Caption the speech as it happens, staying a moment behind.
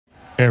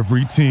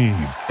Every team,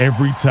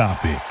 every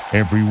topic,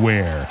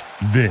 everywhere.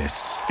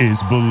 This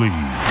is Believe.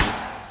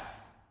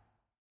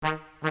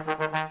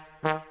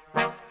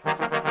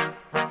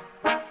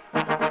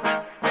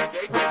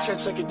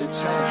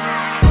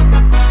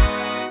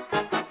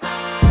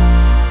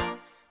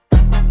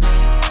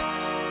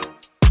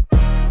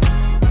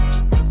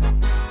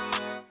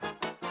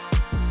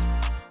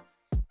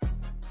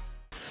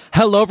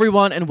 Hello,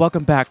 everyone, and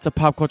welcome back to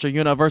Pop Culture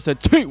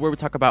University, where we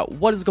talk about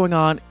what is going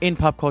on in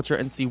pop culture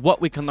and see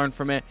what we can learn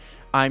from it.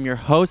 I'm your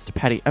host,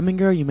 Patty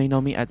Eminger. You may know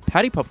me as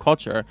Patty Pop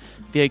Culture,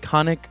 the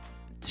iconic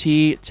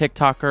tea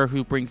TikToker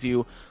who brings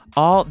you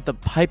all the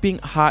piping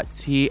hot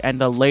tea and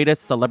the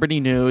latest celebrity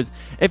news.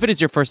 If it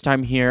is your first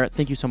time here,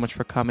 thank you so much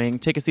for coming.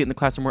 Take a seat in the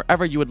classroom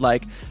wherever you would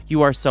like.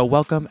 You are so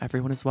welcome.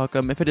 Everyone is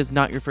welcome. If it is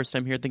not your first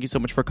time here, thank you so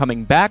much for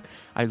coming back.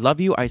 I love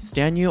you. I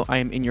stan you. I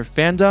am in your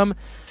fandom.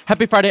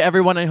 Happy Friday,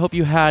 everyone. I hope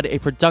you had a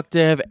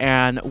productive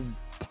and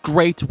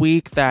great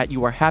week that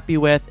you are happy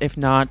with. If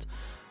not,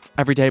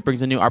 every day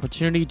brings a new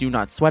opportunity. Do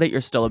not sweat it.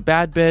 You're still a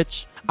bad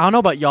bitch. I don't know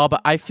about y'all,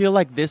 but I feel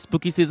like this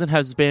spooky season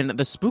has been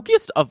the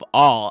spookiest of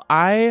all.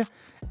 I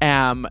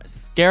am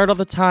scared all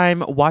the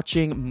time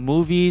watching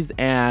movies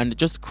and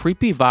just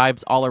creepy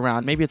vibes all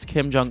around. Maybe it's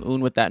Kim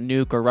Jong-un with that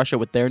nuke or Russia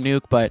with their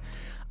nuke, but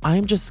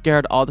I'm just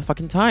scared all the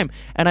fucking time.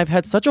 And I've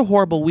had such a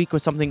horrible week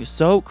with something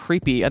so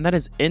creepy, and that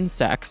is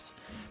insects.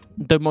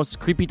 The most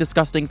creepy,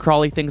 disgusting,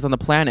 crawly things on the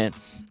planet.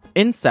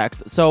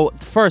 Insects. So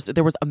first,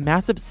 there was a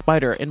massive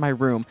spider in my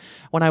room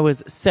when I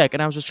was sick,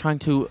 and I was just trying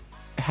to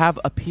have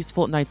a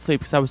peaceful night's sleep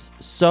because I was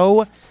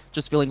so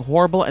just feeling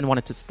horrible and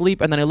wanted to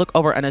sleep. And then I look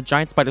over and a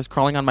giant spider's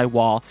crawling on my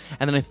wall,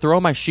 and then I throw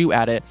my shoe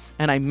at it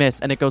and I miss,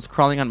 and it goes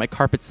crawling on my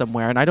carpet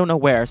somewhere, and I don't know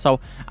where. So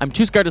I'm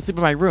too scared to sleep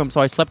in my room,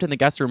 so I slept in the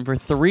guest room for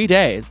 3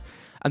 days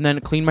and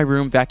then cleaned my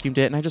room, vacuumed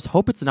it, and I just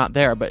hope it's not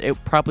there, but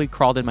it probably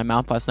crawled in my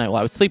mouth last night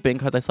while I was sleeping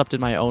because I slept in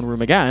my own room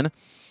again.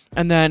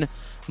 And then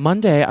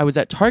Monday, I was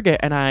at Target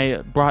and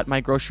I brought my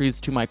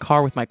groceries to my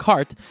car with my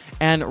cart.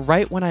 And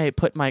right when I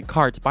put my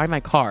cart by my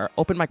car,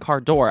 opened my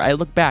car door, I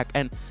look back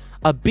and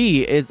a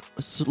bee is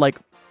like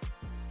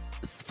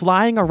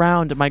flying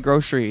around my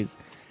groceries,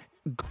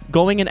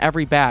 going in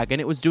every bag.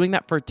 And it was doing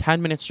that for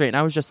 10 minutes straight. And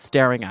I was just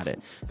staring at it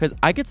because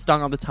I get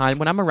stung all the time.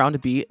 When I'm around a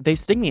bee, they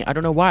sting me. I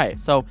don't know why.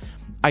 So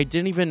I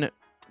didn't even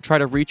try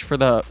to reach for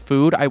the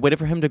food. I waited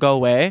for him to go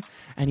away,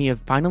 and he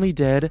finally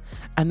did.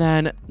 And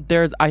then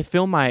I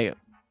film my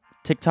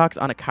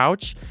TikToks on a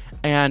couch,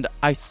 and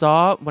I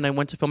saw when I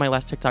went to film my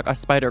last TikTok a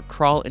spider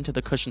crawl into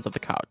the cushions of the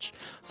couch.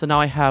 So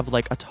now I have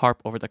like a tarp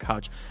over the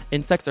couch.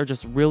 Insects are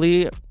just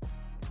really,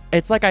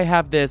 it's like I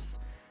have this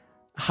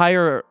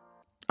higher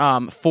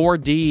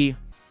 4D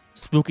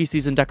spooky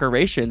season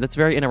decorations. It's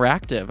very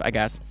interactive, I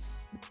guess.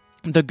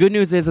 The good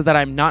news is that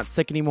I'm not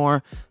sick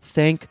anymore.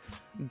 Thank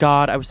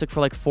God. I was sick for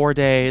like 4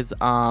 days.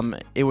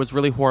 It was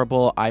really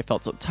horrible. I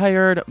felt so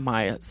tired.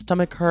 My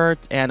stomach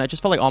hurt, and I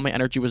just felt like all my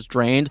energy was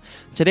drained.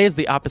 Today is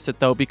the opposite,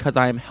 though, because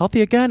I'm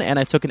healthy again, and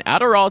I took an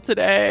Adderall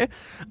today.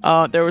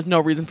 There was no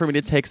reason for me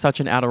to take such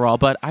an Adderall,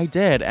 but I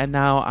did, and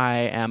now I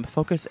am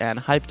focused and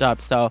hyped up.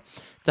 So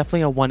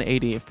definitely a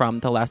 180 from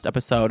the last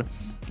episode.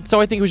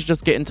 So I think we should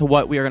just get into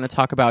what we are going to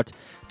talk about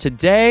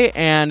today.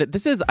 And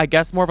this is, I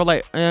guess, more of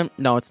a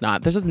no, it's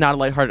not. This is not a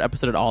lighthearted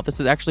episode at all. This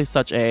is actually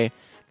such a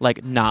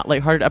not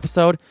lighthearted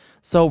episode.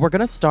 So we're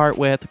going to start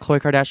with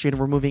Khloe Kardashian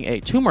removing a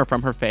tumor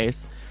from her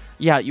face.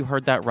 Yeah, you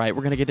heard that right.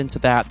 We're going to get into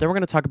that. Then we're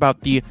going to talk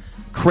about the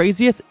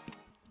craziest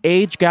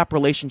age gap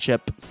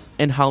relationships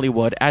in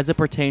Hollywood as it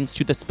pertains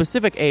to the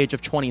specific age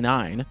of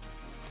 29.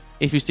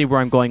 If you see where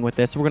I'm going with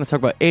this. So we're going to talk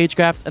about age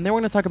gaps, and then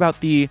we're going to talk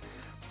about the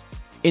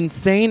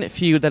insane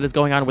feud that is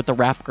going on with the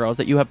rap girls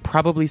that you have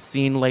probably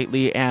seen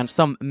lately, and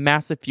some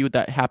massive feud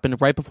that happened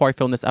right before I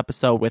filmed this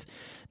episode with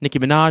Nicki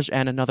Minaj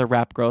and another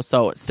rap girl.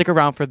 So stick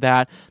around for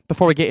that.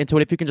 Before we get into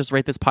it, if you can just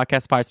rate this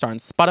podcast 5-star on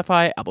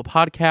Spotify, Apple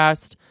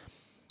Podcast,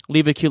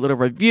 leave a cute little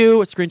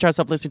review, a screenshot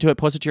yourself listening to it,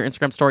 post it to your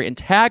Instagram story, and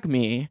tag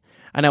me,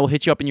 and I will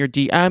hit you up in your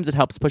DMs. It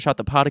helps push out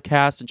the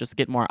podcast and just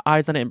get more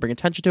eyes on it and bring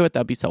attention to it.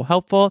 That'd be so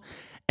helpful.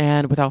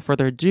 And without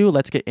further ado,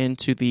 let's get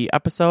into the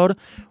episode.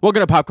 We're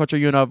going to Pop Culture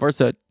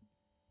University.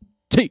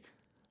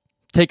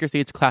 Take your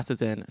seats,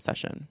 classes in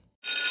session.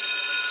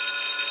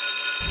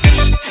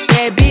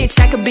 Yeah, bitch,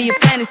 I could be a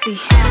fantasy.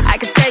 I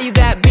could tell you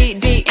got big,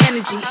 deep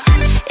energy.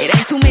 It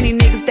ain't too many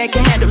niggas that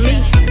can handle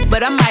me,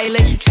 but I might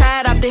let you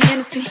try it off the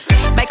Hennessy.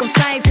 Make them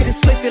sing to this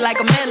pussy like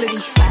a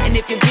melody. And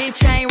if your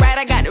bitch ain't right,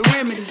 I got the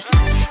remedy.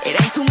 It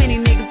ain't too many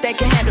niggas that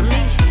can handle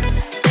me.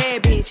 Yeah,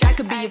 bitch, I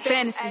could be a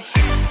fantasy.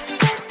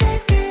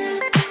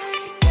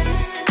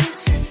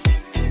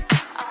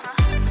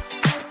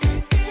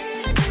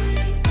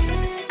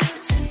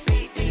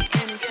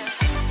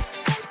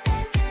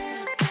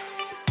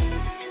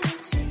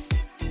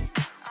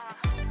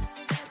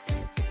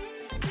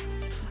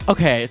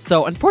 Okay,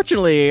 so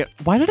unfortunately,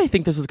 why did I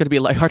think this was going to be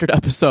a lighthearted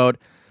episode?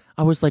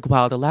 I was like,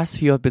 wow, the last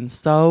few have been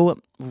so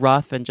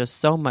rough and just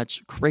so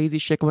much crazy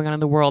shit going on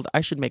in the world.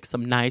 I should make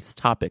some nice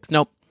topics.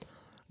 Nope.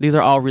 These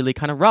are all really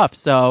kind of rough.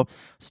 So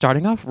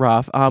starting off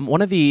rough,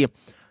 one of the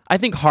I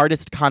think,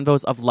 hardest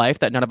convos of life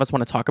that none of us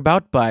want to talk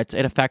about, but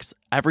it affects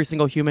every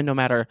single human, no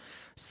matter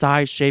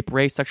size, shape,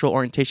 race, sexual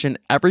orientation,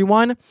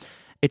 everyone.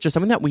 It's just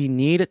something that we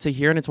need to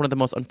hear, and it's one of the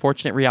most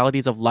unfortunate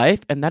realities of life,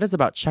 and that is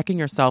about checking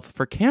yourself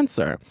for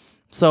cancer.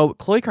 So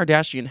Khloe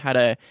Kardashian had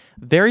a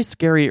very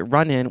scary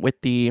run-in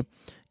with the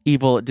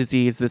evil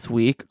disease this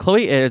week.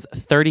 Khloe is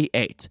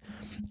 38,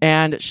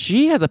 and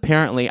she has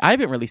apparently, I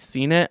haven't really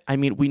seen it. I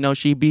mean, we know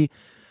she'd be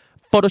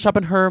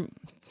photoshopping her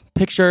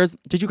pictures.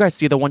 Did you guys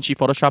see the one she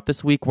photoshopped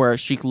this week where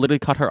she literally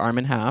cut her arm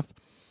in half?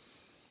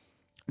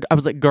 I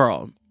was like,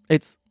 girl,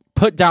 it's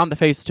put down the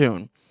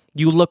Facetune.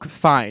 You look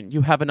fine.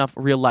 You have enough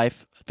real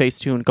life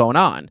Facetune going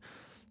on.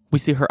 We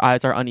see her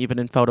eyes are uneven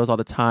in photos all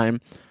the time.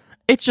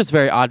 It's just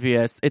very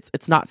obvious.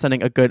 It's not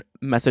sending a good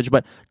message.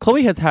 But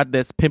Khloe has had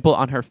this pimple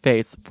on her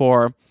face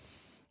for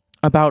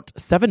about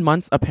 7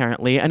 months,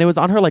 apparently. And it was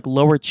on her like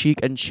lower cheek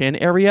and chin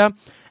area.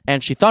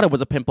 And she thought it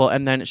was a pimple.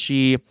 And then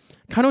she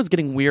kind of was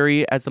getting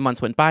weary as the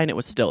months went by. And it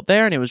was still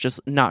there. And it was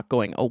just not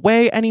going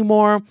away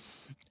anymore.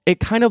 It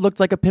kind of looked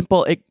like a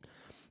pimple.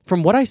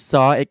 From what I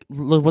saw, it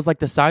was like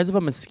the size of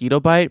a mosquito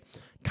bite.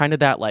 Kind of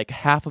that like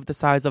half of the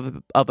size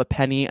of a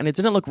penny. And it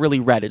didn't look really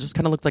red. It just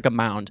kind of looked like a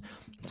mound.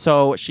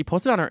 So she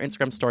posted on her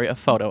Instagram story a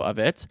photo of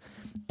it.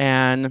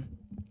 And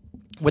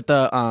with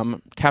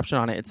the caption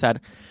on it, it said,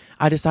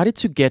 "I decided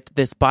to get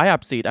this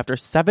biopsied after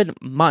 7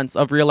 months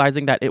of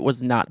realizing that it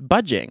was not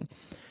budging.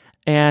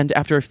 And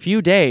after a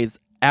few days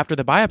after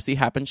the biopsy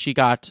happened, she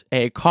got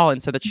a call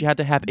and said that she had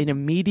to have an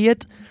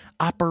immediate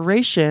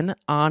operation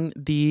on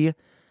the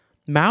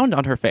mound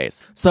on her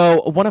face."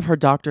 So one of her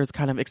doctors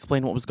kind of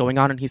explained what was going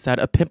on, and he said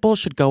a pimple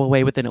should go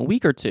away within a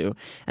week or two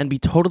and be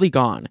totally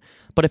gone.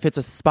 But if it's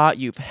a spot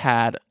you've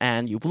had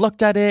and you've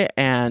looked at it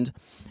and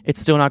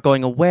it's still not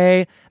going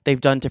away, they've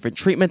done different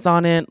treatments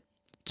on it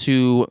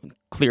to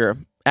clear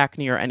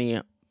acne or any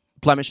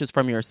blemishes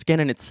from your skin,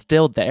 and it's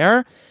still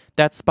there,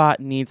 that spot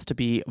needs to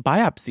be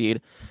biopsied.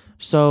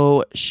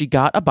 So she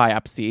got a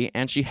biopsy,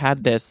 and she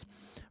had this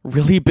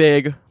really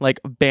big like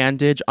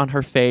bandage on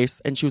her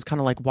face, and she was kind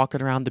of like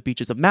walking around the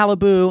beaches of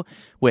Malibu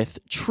with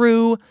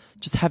True,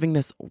 just having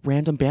this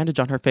random bandage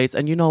on her face.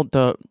 And you know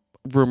the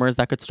rumors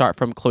that could start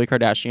from Khloe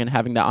Kardashian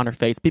having that on her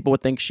face. People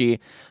would think she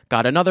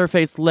got another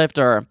facelift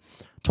or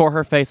tore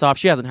her face off.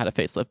 She hasn't had a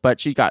facelift, but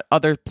she got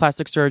other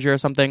plastic surgery or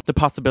something. The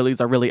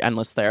possibilities are really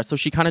endless there. So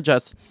she kind of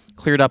just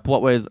cleared up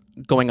what was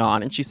going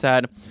on. And she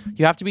said,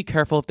 "You have to be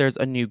careful if there's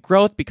a new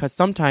growth, because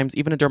sometimes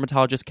even a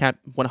dermatologist can't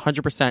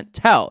 100%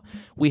 tell.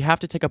 We have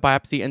to take a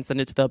biopsy and send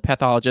it to the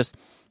pathologist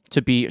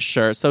to be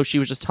sure." So she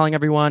was just telling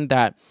everyone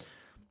that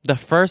the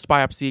first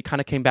biopsy kind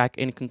of came back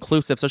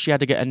inconclusive. So she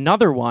had to get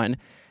another one,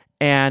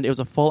 and it was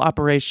a full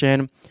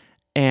operation.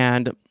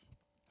 And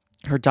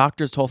her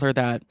doctors told her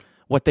that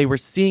what they were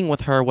seeing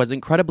with her was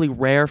incredibly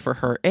rare for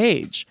her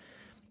age.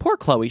 Poor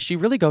Khloe, she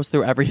really goes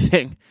through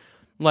everything.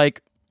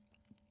 Like,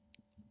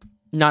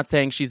 not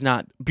saying she's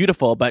not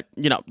beautiful, but,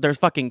 you know, there's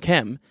fucking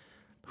Kim,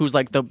 who's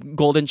like the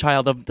golden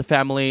child of the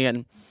family,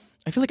 and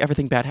I feel like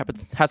everything bad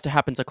has to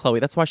happen to Khloe.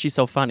 That's why she's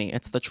so funny.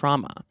 It's the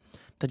trauma,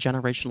 the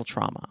generational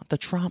trauma, the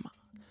trauma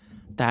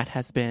that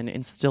has been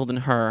instilled in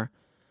her.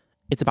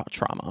 It's about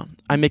trauma.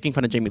 I'm making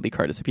fun of Jamie Lee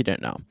Curtis, if you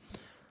didn't know.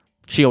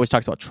 She always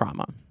talks about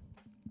trauma.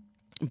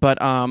 But,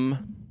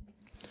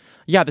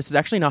 yeah, this is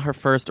actually not her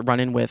first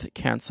run-in with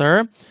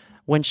cancer.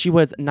 When she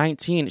was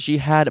 19, she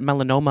had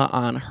melanoma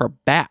on her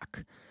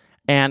back,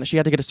 and she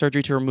had to get a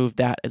surgery to remove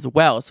that as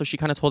well. So she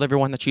kind of told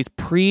everyone that she's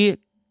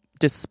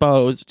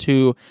predisposed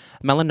to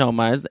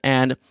melanomas,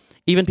 and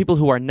even people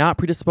who are not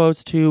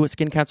predisposed to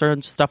skin cancer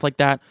and stuff like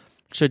that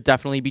should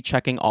definitely be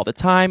checking all the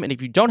time. And if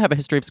you don't have a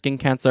history of skin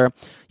cancer,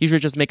 you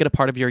should just make it a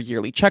part of your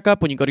yearly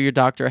checkup. When you go to your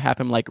doctor, have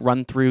him like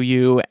run through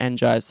you and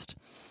just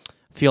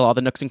feel all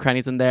the nooks and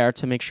crannies in there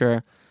to make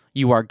sure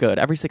you are good.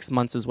 Every 6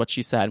 months is what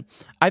she said.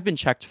 I've been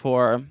checked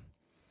for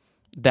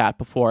that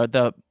before.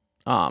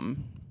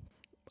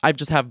 I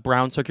just have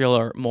brown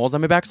circular moles on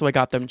my back, so I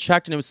got them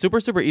checked, and it was super,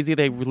 super easy.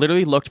 They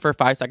literally looked for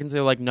 5 seconds. They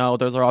were like, "No,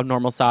 those are all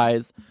normal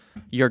size.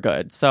 You're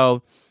good."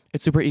 So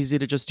it's super easy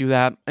to just do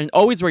that. And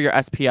always wear your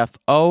SPF.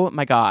 Oh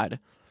my God.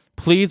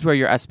 Please wear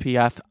your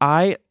SPF.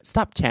 I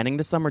stopped tanning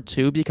this summer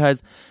too,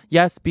 because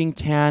yes, being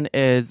tan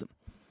is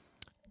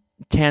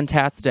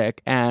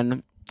fantastic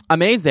and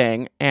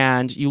amazing,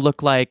 and you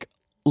look like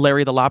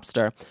Larry the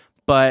Lobster.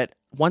 But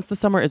once the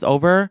summer is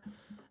over,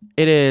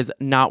 it is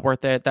not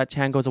worth it. That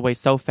tan goes away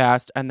so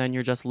fast, and then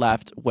you're just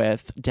left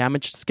with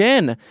damaged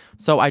skin.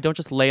 So I don't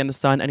just lay in the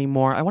sun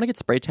anymore. I want to get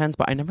spray tans,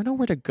 but I never know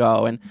where to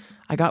go. And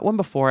I got one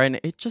before, and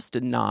it just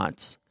did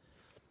not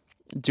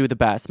do the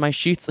best. My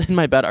sheets in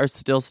my bed are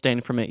still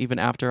stained from it, even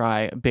after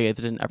I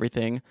bathed and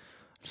everything.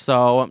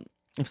 So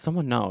if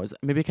someone knows,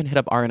 maybe I can hit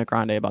up Ariana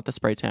Grande about the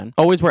spray tan.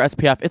 Always wear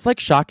SPF. It's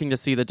like shocking to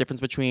see the difference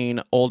between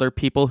older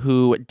people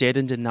who did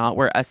and did not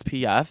wear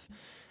SPF.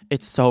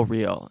 It's so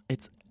real.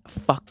 It's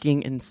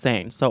fucking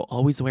insane. So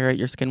always wear it.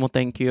 Your skin will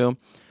thank you.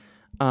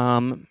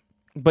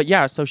 But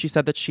yeah, so she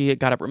said that she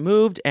got it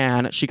removed,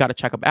 and she got a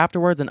checkup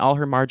afterwards, and all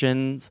her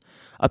margins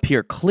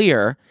appear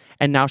clear,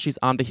 and now she's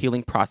on the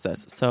healing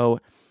process. So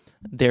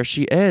there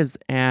she is.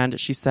 And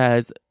she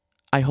says,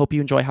 I hope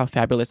you enjoy how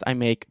fabulous I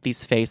make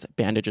these face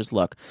bandages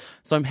look.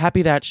 So I'm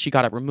happy that she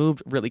got it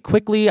removed really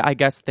quickly. I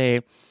guess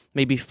they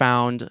maybe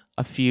found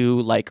a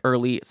few like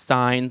early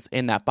signs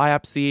in that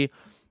biopsy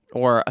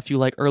or a few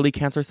like early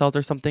cancer cells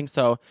or something.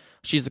 So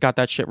she's got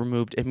that shit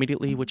removed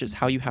immediately, which is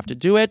how you have to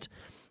do it.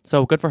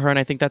 So good for her. And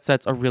I think that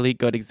sets a really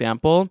good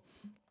example.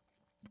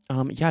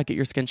 Get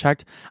your skin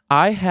checked.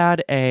 I have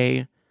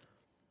a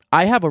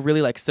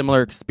really like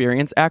similar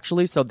experience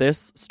actually. So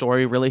this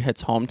story really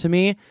hits home to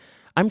me.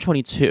 I'm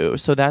 22,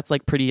 so that's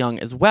like pretty young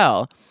as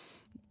well.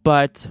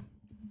 But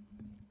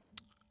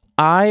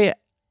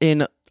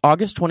in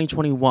August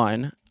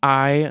 2021,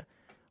 I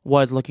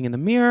was looking in the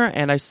mirror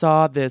and I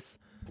saw this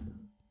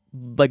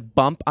like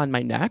bump on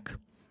my neck,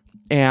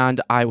 and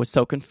I was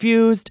so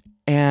confused,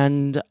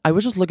 and I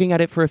was just looking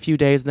at it for a few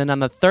days. And then on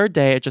the third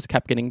day, it just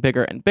kept getting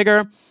bigger and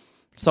bigger.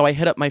 So I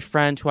hit up my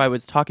friend who I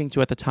was talking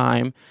to at the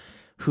time,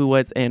 who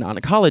was an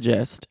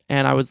oncologist,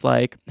 and I was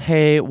like,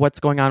 hey, what's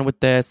going on with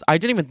this? I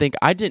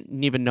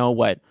didn't even know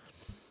what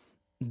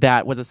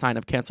that was a sign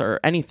of cancer or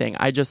anything.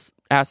 I just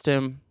asked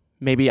him,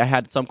 maybe I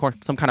had some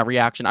kind of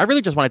reaction. I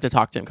really just wanted to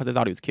talk to him because I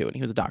thought he was cute and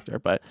he was a doctor,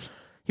 but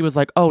he was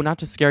like, oh, not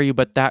to scare you,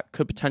 but that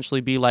could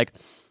potentially be like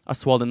a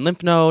swollen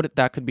lymph node.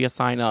 That could be a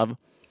sign of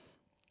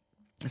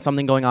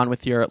something going on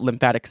with your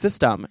lymphatic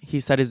system. He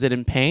said, is it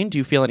in pain? Do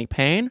you feel any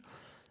pain? And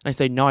I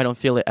say, no, I don't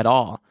feel it at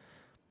all.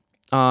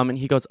 And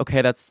he goes,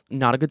 okay, that's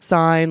not a good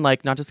sign,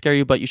 like not to scare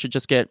you, but you should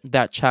just get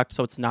that checked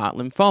so it's not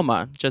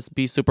lymphoma. Just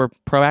be super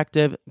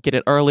proactive, get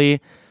it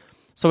early.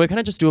 So I kind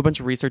of just do a bunch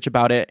of research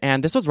about it.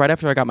 And this was right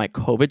after I got my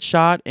COVID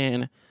shot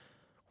in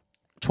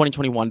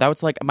 2021. That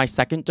was like my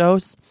second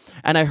dose.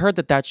 And I heard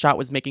that shot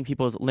was making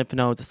people's lymph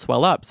nodes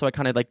swell up. So I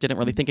kind of like didn't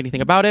really think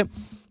anything about it.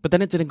 But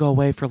then it didn't go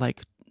away for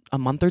like a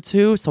month or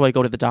two. So I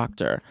go to the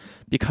doctor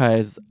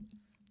because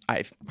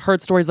I've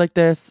heard stories like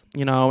this.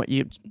 You know,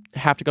 you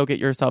have to go get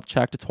yourself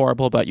checked. It's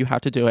horrible, but you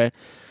have to do it.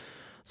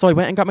 So I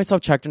went and got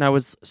myself checked, and I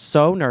was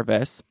so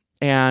nervous.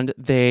 And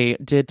they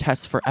did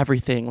tests for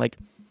everything, like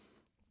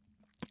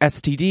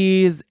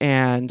STDs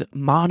and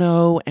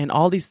mono and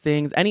all these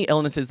things, any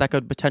illnesses that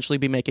could potentially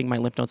be making my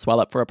lymph nodes swell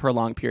up for a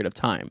prolonged period of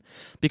time.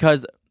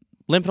 Because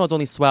lymph nodes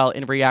only swell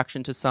in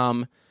reaction to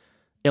some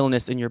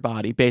illness in your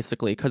body,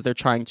 basically, because they're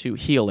trying to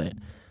heal it.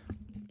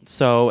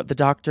 So the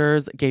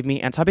doctors gave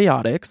me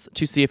antibiotics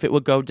to see if it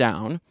would go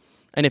down.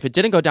 And if it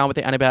didn't go down with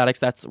the antibiotics,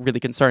 that's really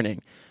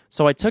concerning.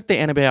 So I took the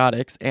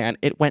antibiotics and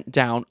it went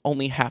down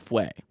only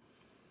halfway.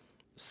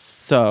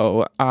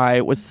 So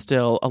I was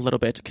still a little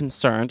bit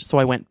concerned. So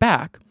I went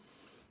back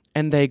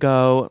and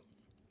they're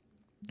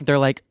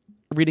like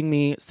reading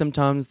me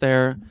symptoms.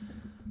 They're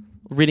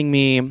reading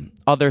me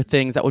other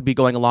things that would be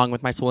going along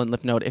with my swollen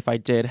lymph node if I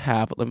did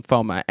have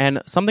lymphoma.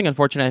 And something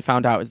unfortunate I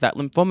found out is that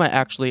lymphoma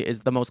actually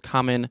is the most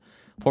common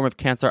form of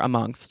cancer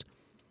amongst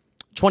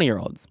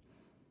 20-year-olds.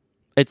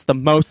 It's the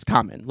most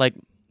common. Like,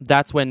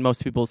 that's when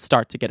most people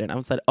start to get it. I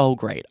was like, oh,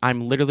 great.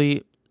 I'm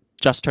literally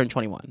just turned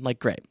 21. Like,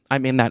 great.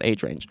 I'm in that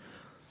age range.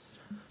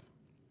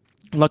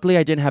 Luckily,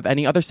 I didn't have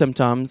any other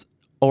symptoms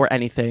or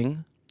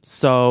anything.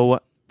 So,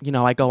 you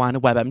know, I go on to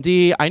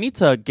WebMD. I need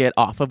to get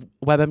off of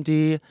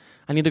WebMD.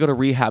 I need to go to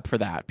rehab for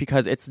that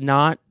because it's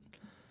not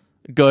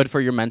good for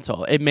your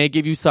mental. It may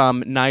give you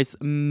some nice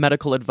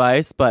medical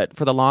advice, but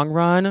for the long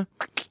run,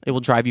 it will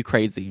drive you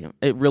crazy.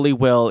 It really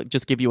will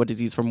just give you a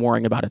disease from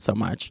worrying about it so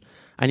much.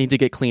 I need to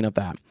get clean of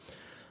that.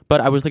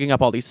 But I was looking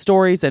up all these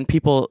stories and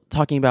people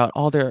talking about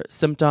all their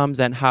symptoms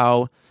and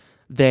how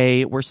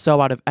they were so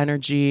out of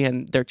energy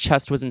and their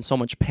chest was in so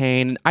much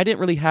pain. I didn't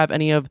really have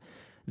any of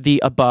the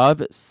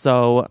above,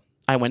 so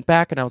I went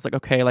back and I was like,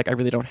 okay, like I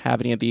really don't have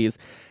any of these.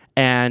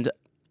 And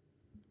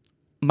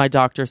my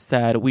doctor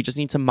said, we just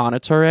need to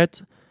monitor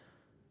it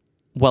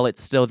while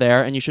it's still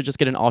there, and you should just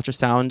get an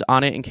ultrasound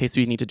on it in case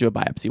we need to do a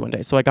biopsy one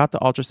day. So I got the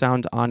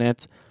ultrasound on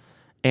it,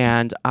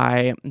 and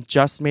I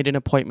just made an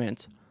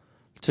appointment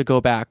to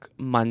go back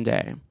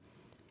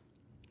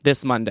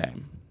this Monday,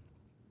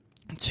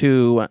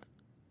 to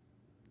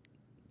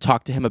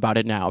talk to him about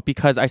it now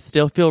because I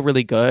still feel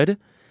really good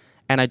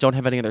and I don't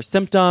have any other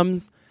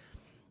symptoms.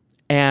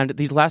 And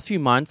these last few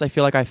months, I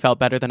feel like I felt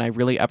better than I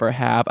really ever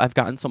have. I've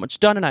gotten so much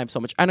done and I have so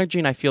much energy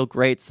and I feel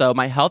great. So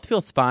my health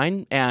feels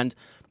fine. And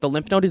the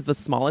lymph node is the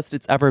smallest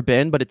it's ever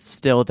been, but it's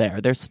still there.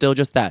 There's still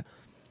just that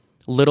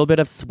little bit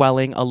of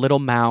swelling, a little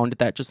mound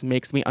that just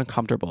makes me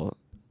uncomfortable.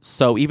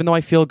 So even though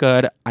I feel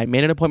good, I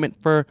made an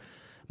appointment for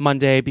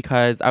Monday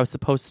because I was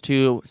supposed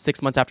to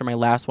 6 months after my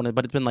last one,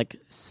 but it's been like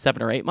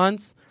 7 or 8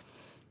 months.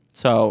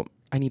 So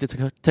I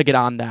needed to get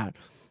on that.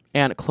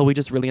 And Chloe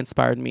just really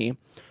inspired me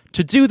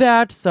to do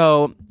that.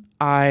 So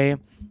I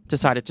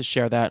decided to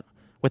share that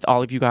with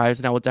all of you guys.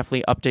 And I will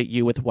definitely update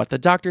you with what the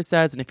doctor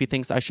says. And if he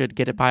thinks I should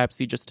get a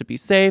biopsy just to be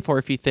safe, or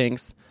if he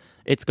thinks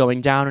it's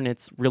going down and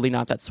it's really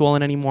not that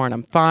swollen anymore and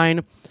I'm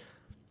fine.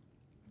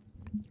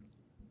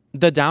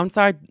 The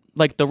downside,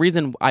 like the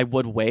reason I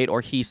would wait,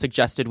 or he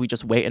suggested we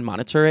just wait and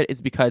monitor it,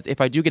 is because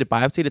if I do get a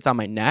biopsy, it's on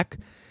my neck.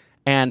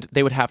 and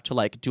they would have to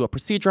like do a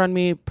procedure on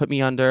me, put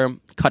me under,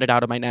 cut it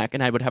out of my neck,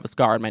 and I would have a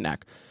scar on my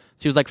neck.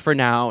 So he was like, for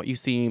now, you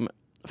seem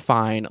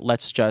fine.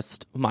 Let's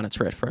just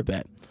monitor it for a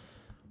bit.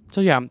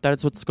 So yeah, that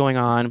is what's going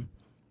on.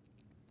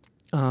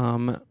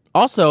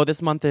 Also,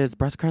 this month is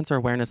Breast Cancer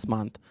Awareness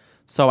Month.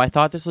 So I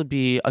thought this would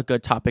be a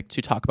good topic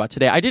to talk about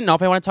today. I didn't know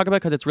if I want to talk about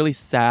it because it's really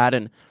sad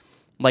and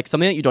like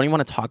something that you don't even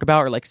want to talk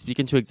about or like speak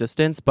into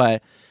existence,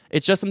 but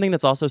it's just something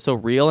that's also so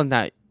real and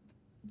that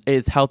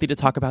is healthy to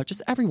talk about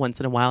just every once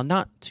in a while,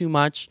 not too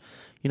much.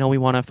 You know, we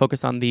want to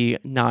focus on the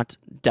not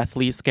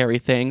deathly scary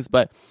things,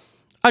 but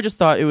I just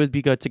thought it would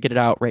be good to get it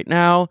out right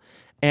now.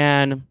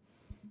 And,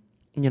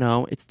 you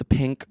know, it's the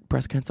Pink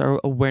Breast Cancer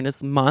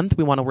Awareness Month.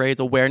 We want to raise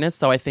awareness.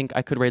 So I think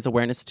I could raise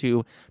awareness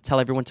to tell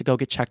everyone to go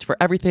get checked for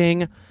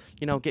everything.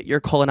 You know, get your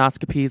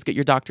colonoscopies, get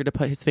your doctor to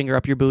put his finger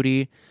up your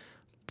booty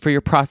for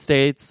your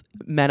prostates.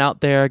 Men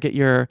out there, get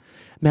your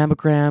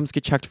mammograms,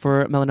 get checked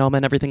for melanoma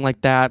and everything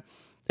like that.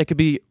 It could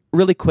be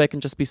really quick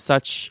and just be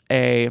such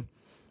a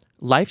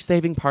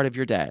life-saving part of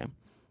your day.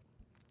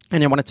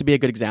 And I want it to be a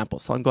good example.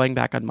 So I'm going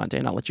back on Monday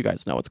and I'll let you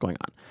guys know what's going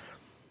on.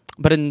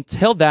 But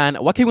until then,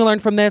 what can we learn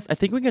from this? I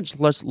think we can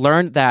just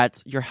learn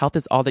that your health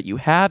is all that you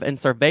have and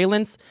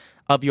surveillance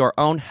of your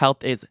own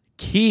health is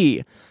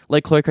key.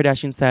 Like Khloe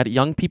Kardashian said,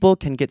 young people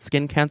can get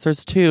skin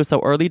cancers too, so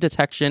early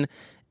detection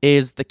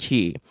is the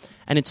key.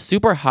 And it's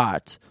super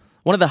hot.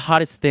 One of the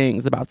hottest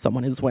things about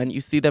someone is when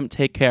you see them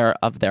take care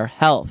of their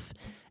health.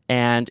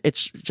 And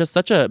it's just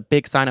such a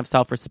big sign of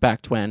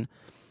self-respect when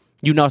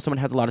you know someone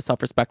has a lot of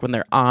self-respect when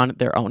they're on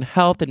their own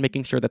health and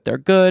making sure that they're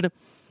good.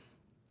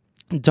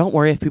 Don't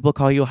worry if people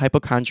call you a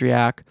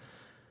hypochondriac.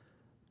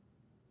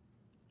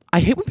 I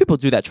hate when people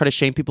do that, try to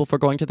shame people for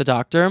going to the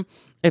doctor.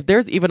 If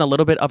there's even a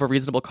little bit of a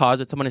reasonable cause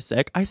that someone is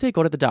sick, I say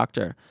go to the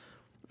doctor.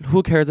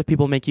 Who cares if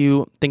people make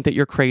you think that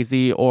you're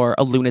crazy or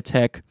a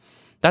lunatic?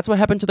 That's what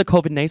happened to the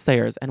COVID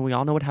naysayers, and we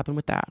all know what happened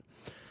with that.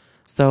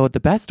 So the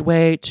best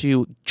way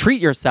to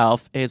treat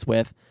yourself is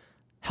with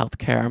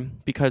healthcare,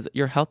 because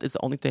your health is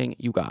the only thing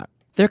you got.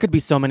 There could be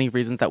so many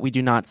reasons that we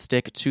do not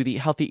stick to the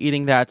healthy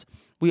eating that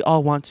we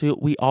all want to,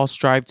 we all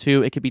strive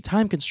to. It could be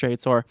time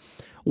constraints or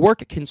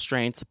work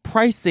constraints,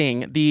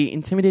 pricing, the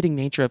intimidating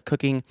nature of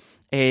cooking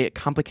a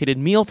complicated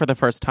meal for the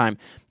first time.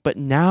 But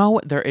now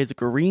there is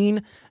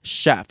Green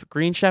Chef.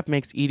 Green Chef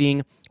makes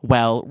eating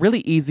well really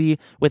easy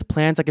with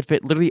plans that could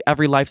fit literally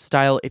every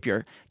lifestyle. If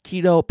you're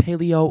keto,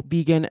 paleo,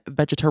 vegan,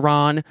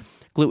 vegetarian,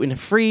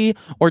 gluten-free,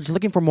 or just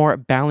looking for more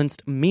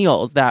balanced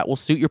meals that will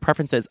suit your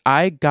preferences.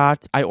 I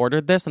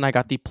ordered this and I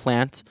got the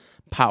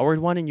plant-powered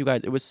one, and you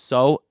guys, it was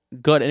so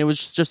good. And it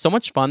was just so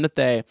much fun that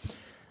they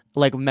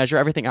like measure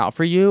everything out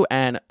for you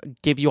and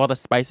give you all the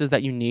spices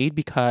that you need,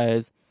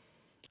 because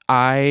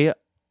I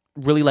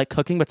really like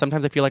cooking, but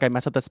sometimes I feel like I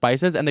mess up the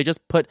spices, and they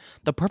just put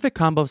the perfect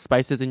combo of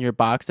spices in your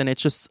box, and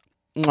it's just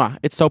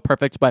it's so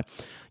perfect. But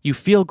you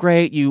feel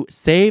great, you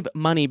save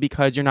money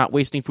because you're not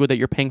wasting food that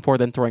you're paying for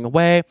then throwing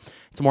away.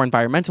 It's more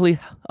environmentally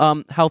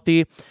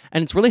healthy,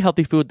 and it's really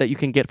healthy food that you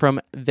can get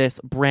from this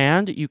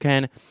brand. You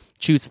can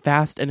choose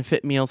fast and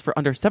fit meals for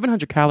under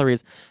 700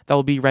 calories that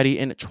will be ready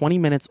in 20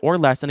 minutes or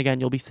less. And again,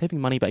 you'll be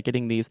saving money by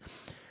getting these.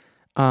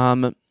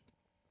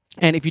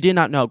 And if you did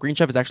not know, Green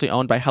Chef is actually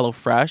owned by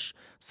HelloFresh.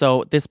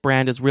 So this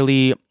brand is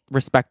really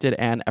respected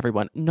and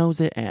everyone knows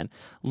it and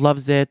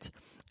loves it.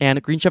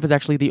 And Green Chef is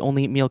actually the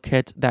only meal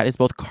kit that is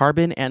both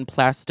carbon and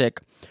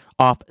plastic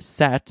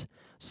offset.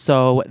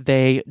 So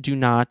they do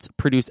not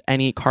produce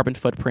any carbon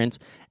footprint,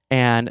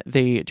 and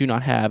they do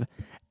not have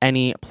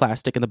any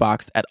plastic in the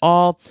box at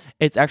all.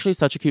 It's actually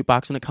such a cute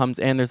box when it comes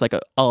in. There's like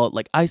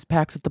like ice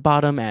packs at the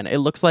bottom, and it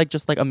looks like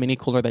just like a mini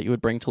cooler that you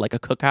would bring to like a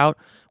cookout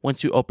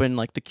once you open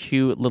like the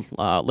cute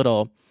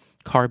little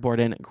cardboard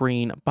and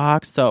green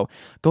box. So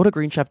go to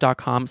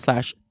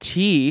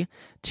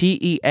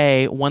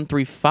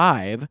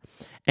greenchef.com/TEA135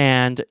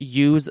 and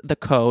use the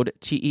code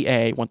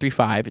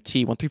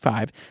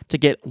TEA135 to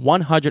get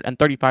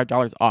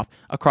 $135 off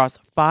across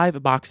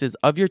 5 boxes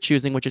of your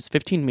choosing, which is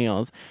 15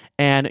 meals,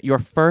 and your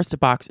first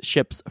box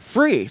ships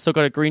free. So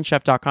go to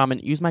greenchef.com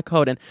and use my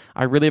code, and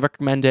I really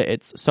recommend it.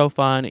 It's so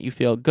fun. You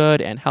feel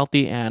good and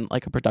healthy and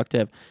like a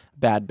productive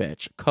bad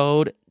bitch.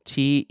 Code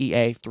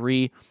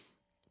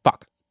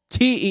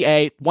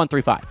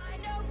TEA135.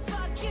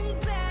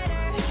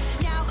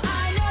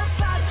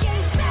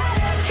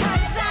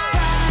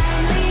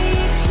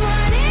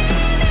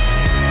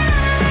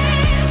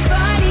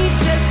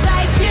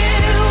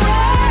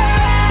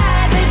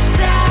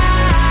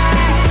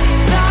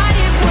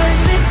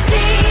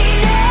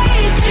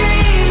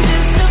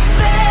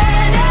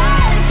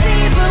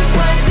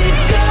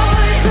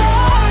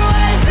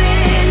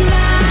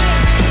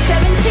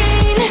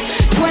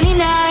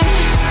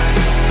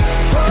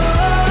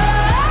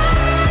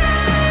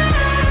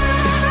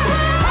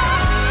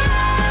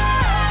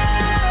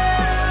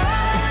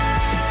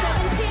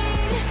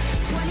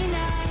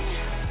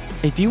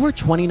 If you were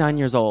 29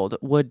 years old,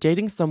 would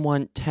dating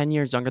someone 10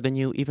 years younger than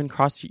you even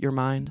cross your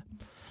mind?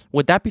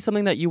 Would that be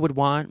something that you would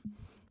want?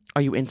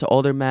 Are you into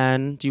older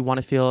men? Do you want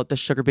to feel the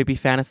sugar baby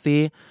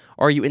fantasy?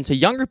 Or are you into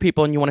younger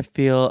people and you want to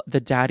feel the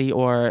daddy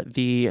or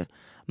the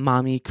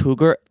mommy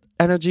cougar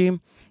energy?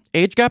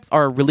 Age gaps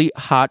are a really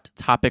hot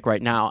topic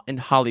right now in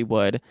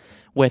Hollywood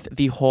with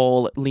the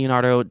whole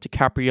Leonardo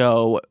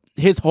DiCaprio,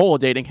 his whole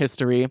dating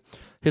history,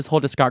 his whole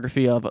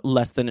discography of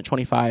less than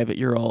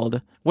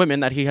 25-year-old women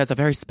that he has a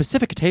very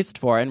specific taste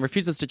for and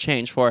refuses to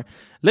change for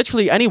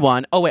literally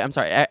anyone. Oh, wait, I'm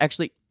sorry.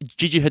 Actually,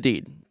 Gigi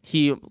Hadid.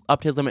 He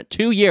upped his limit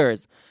 2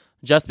 years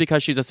just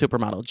because she's a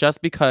supermodel.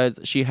 Just because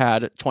she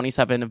had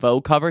 27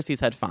 Vogue covers, he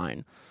said,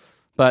 fine.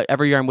 But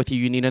every year I'm with you,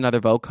 you need another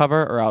Vogue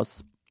cover or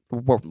else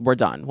we're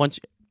done.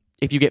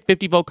 If you get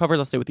 50 Vogue covers,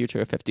 I'll stay with you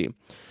to 50.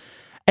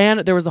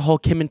 And there was a whole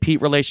Kim and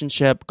Pete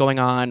relationship going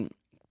on.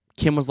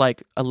 Kim was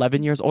like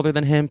 11 years older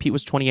than him. Pete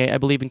was 28, I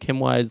believe, and Kim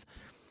was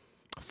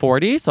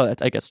 40. So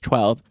that's, I guess,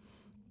 12.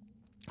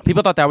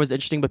 People thought that was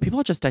interesting, but people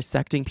are just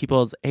dissecting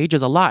people's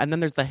ages a lot. And then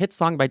there's the hit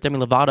song by Demi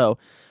Lovato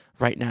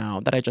right now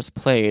that I just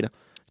played,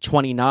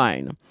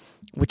 29,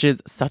 which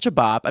is such a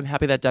bop. I'm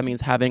happy that Demi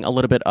is having a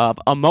little bit of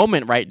a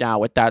moment right now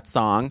with that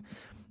song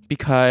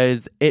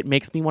because it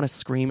makes me want to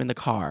scream in the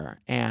car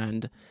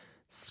and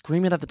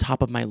scream it at the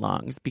top of my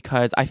lungs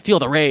because I feel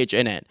the rage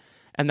in it.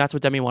 And that's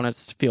what Demi wanted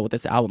us to feel with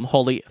this album.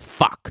 Holy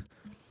fuck.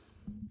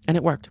 And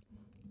it worked.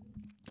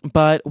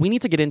 But we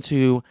need to get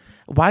into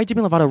why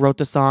Demi Lovato wrote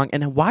the song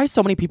and why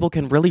so many people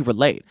can really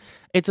relate.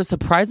 It's a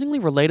surprisingly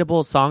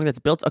relatable song that's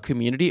built a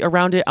community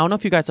around it. I don't know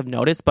if you guys have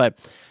noticed, but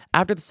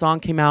after the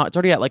song came out, it's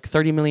already at like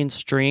 30 million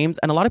streams.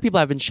 And a lot of people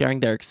have been sharing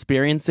their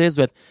experiences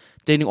with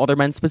dating older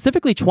men,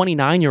 specifically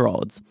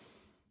 29-year-olds.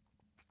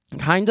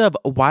 Kind of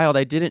wild.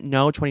 I didn't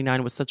know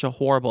 29 was such a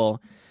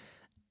horrible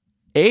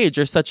age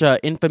or such a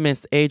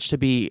infamous age to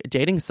be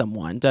dating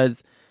someone.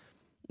 Does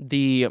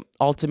the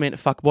ultimate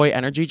fuckboy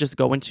energy just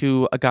go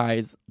into a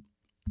guy's,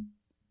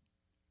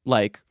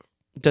 like,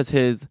 does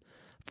his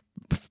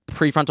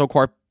prefrontal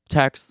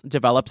cortex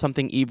develop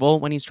something evil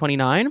when he's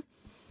 29?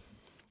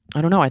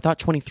 I don't know. I thought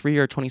 23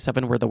 or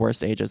 27 were the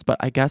worst ages, but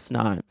I guess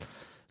not.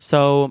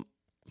 So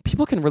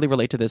people can really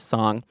relate to this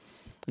song.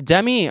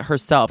 Demi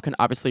herself can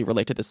obviously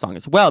relate to this song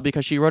as well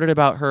because she wrote it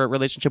about her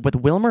relationship with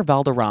Wilmer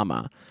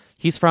Valderrama.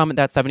 He's from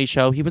That 70s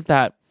Show. He was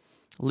that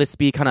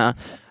lispy kind of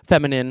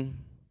feminine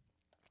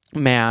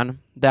man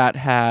that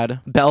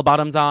had bell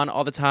bottoms on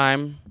all the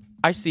time.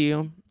 I see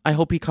you. I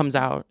hope he comes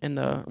out in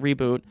the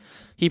reboot.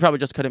 He probably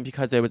just couldn't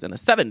because it was in the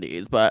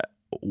 70s, but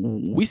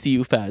we see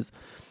you, Fez.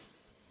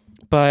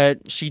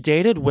 But she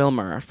dated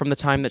Wilmer from the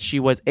time that she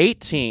was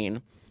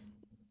 18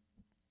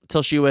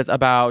 till she was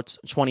about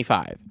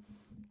 25.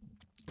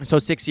 So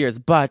 6 years,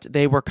 but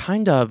they were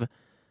kind of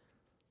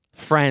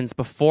friends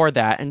before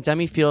that. And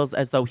Demi feels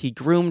as though he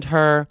groomed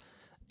her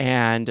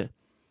and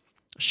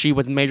she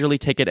was majorly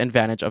taken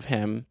advantage of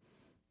him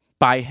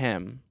by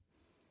him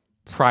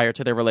prior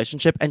to their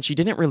relationship. And she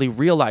didn't really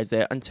realize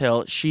it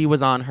until she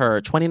was on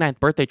her 29th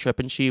birthday trip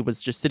and she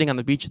was just sitting on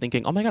the beach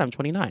thinking, oh my God, I'm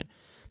 29.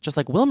 Just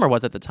like Wilmer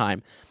was at the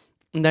time.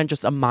 And then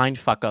just a mind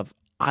fuck of,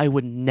 I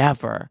would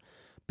never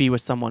be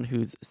with someone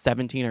who's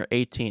 17 or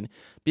 18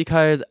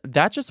 because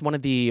that's just one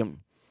of the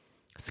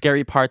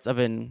scary parts of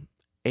an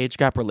age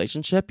gap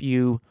relationship.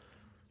 You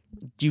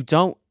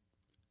don't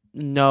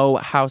know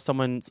how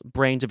someone's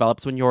brain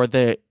develops when you're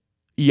the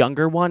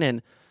younger one,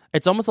 and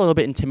it's almost a little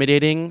bit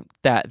intimidating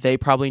that they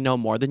probably know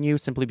more than you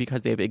simply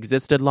because they've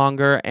existed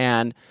longer.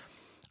 And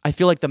I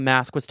feel like the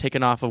mask was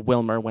taken off of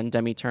Wilmer when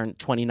Demi turned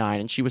 29,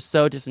 and she was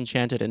so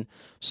disenchanted and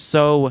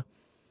so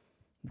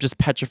just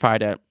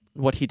petrified at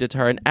what he did to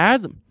her, and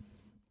as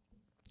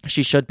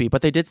she should be.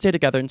 But they did stay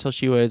together until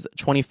she was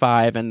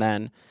 25, and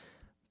then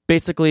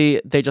basically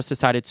they just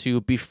decided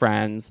to be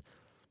friends.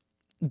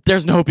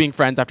 There's no being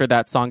friends after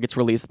that song gets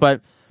released,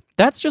 but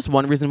that's just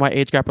one reason why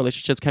age gap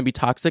relationships can be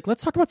toxic.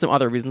 Let's talk about some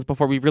other reasons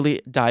before we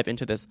really dive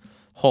into this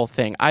whole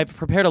thing. I've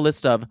prepared a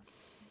list of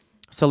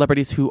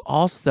celebrities who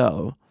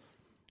also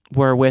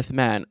were with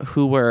men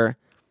who were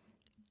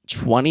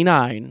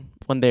 29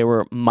 when they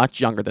were much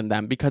younger than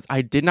them, because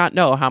I did not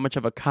know how much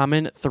of a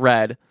common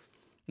thread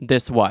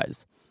this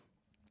was.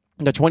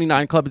 The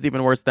 29 club is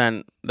even worse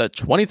than the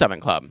 27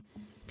 club.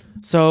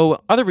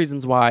 So other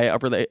reasons why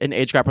an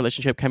age gap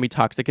relationship can be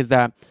toxic is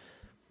that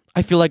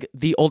I feel like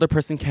the older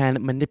person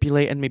can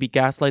manipulate and maybe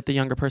gaslight the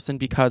younger person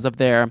because of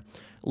their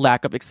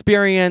lack of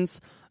experience.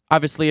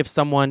 Obviously, if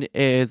someone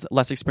is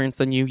less experienced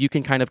than you, you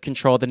can kind of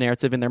control the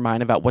narrative in their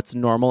mind about what's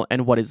normal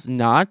and what is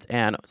not,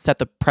 and set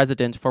the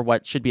precedent for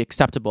what should be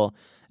acceptable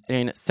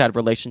in said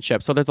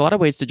relationship. So there's a lot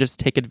of ways to just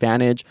take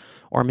advantage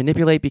or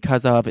manipulate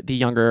because of the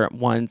younger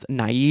one's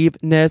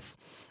naiveness.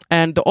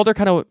 And the older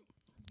kind of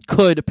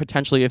could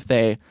potentially, if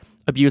they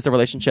abuse the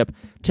relationship,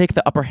 take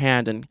the upper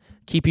hand and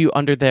keep you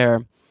under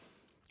their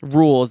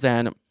rules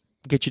and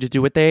get you to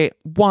do what they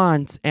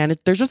want. And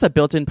there's just a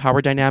built-in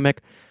power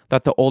dynamic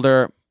that the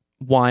older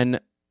one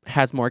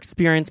has more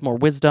experience, more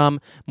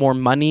wisdom, more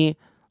money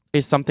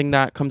is something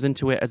that comes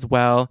into it as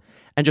well.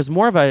 And just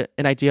more of an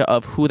idea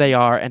of who they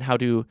are and how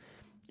to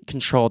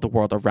control the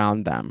world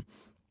around them.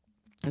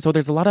 And so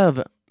there's a lot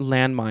of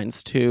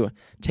landmines to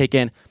take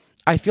in.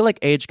 I feel like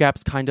age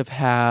gaps kind of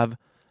have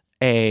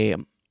a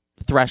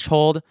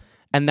threshold,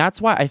 and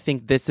that's why I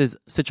think this is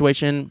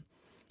situation,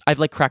 I've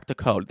like cracked the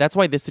code. That's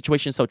why this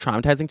situation is so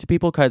traumatizing to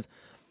people, because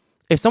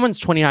if someone's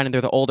 29 and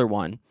they're the older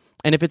one,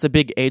 and if it's a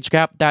big age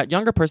gap, that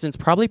younger person's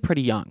probably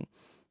pretty young.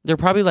 They're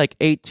probably like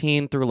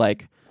 18 through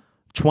like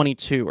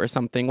 22 or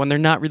something, when they're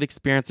not really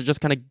experienced. They're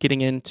just kind of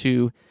getting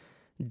into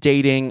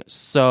dating.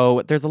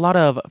 So there's a lot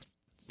of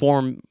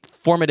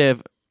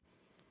formative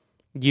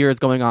years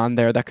going on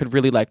there that could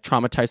really like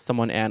traumatize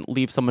someone and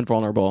leave someone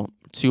vulnerable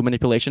to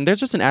manipulation. There's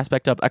just an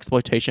aspect of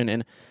exploitation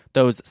in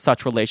those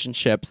such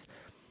relationships.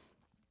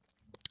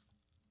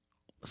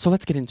 So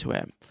let's get into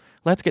it.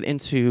 Let's get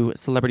into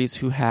celebrities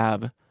who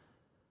have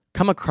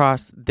come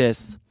across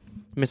this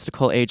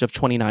mystical age of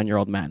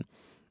 29-year-old men.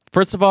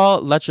 First of all,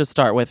 let's just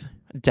start with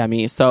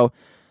Demi. So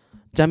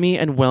Demi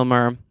and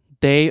Wilmer,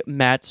 they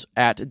met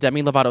at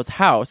Demi Lovato's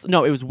house.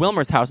 No, it was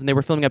Wilmer's house, and they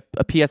were filming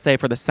a PSA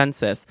for the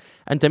census.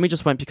 And Demi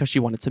just went because she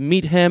wanted to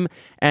meet him,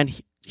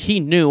 and he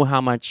knew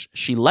how much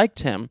she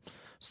liked him.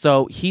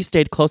 So he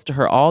stayed close to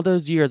her all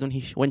those years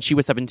when she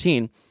was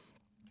 17.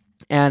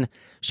 And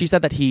she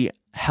said that he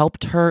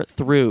helped her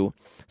through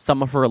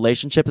some of her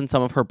relationships and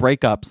some of her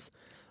breakups,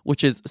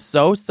 which is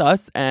so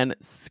sus and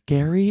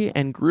scary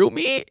and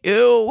groomy.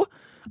 Ew.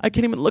 I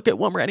can't even look at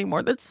Wilmer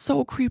anymore. That's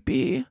so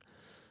creepy.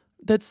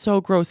 That's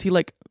so gross. He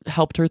like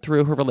helped her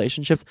through her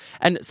relationships.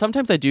 And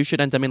sometimes I do shit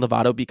on Demi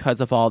Lovato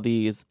because of all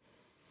these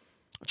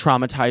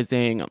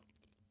traumatizing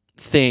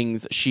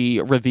things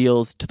she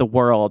reveals to the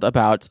world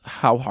about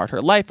how hard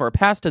her life or her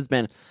past has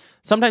been.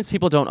 Sometimes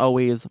people don't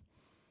always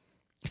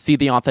see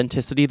the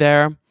authenticity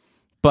there,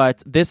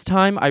 but this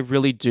time I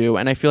really do.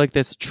 And I feel like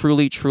this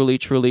truly, truly,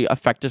 truly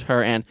affected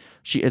her, and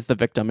she is the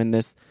victim in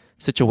this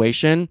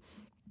situation.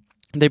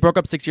 They broke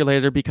up 6 years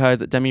later because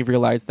Demi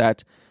realized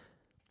that,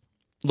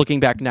 looking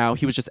back now,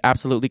 he was just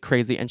absolutely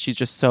crazy, and she's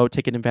just so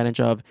taken advantage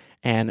of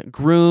and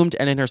groomed.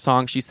 And in her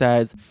song, she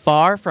says,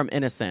 "Far from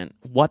innocent,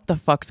 what the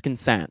fuck's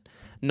consent?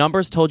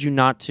 Numbers told you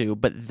not to,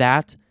 but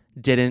that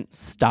didn't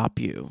stop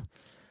you,"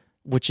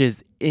 which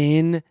is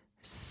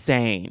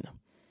insane,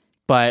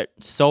 but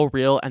so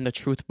real, and the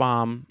truth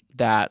bomb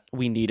that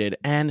we needed.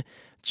 And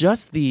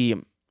just the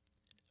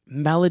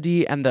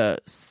melody and the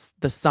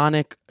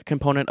sonic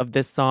component of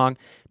this song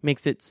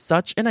makes it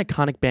such an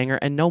iconic banger,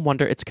 and no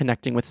wonder it's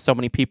connecting with so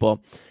many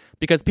people,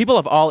 because people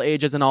of all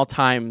ages and all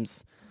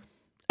times,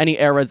 any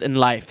eras in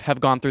life, have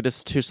gone through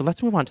this too. So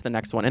let's move on to the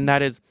next one, and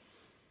that is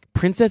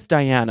Princess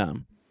Diana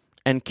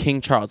and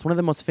King Charles, one of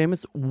the most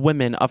famous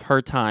women of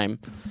her time.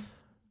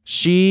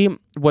 She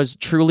was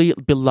truly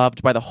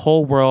beloved by the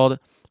whole world.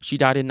 She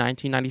died in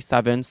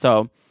 1997,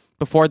 so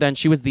before then,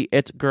 she was the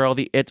it girl,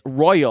 the it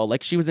royal.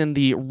 Like, she was in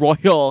the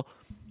royal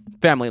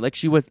family. Like,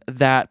 she was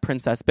that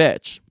princess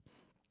bitch.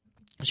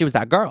 She was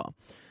that girl.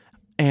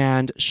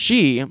 And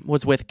she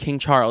was with King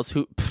Charles,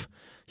 who,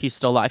 he's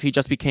still alive. He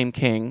just became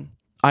king.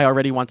 I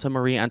already want to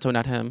Marie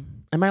Antoinette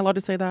him. Am I allowed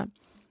to say that?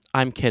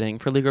 I'm kidding.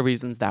 For legal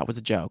reasons, that was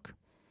a joke.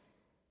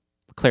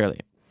 Clearly.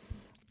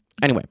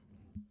 Anyway.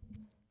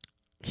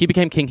 He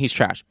became king. He's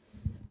trash.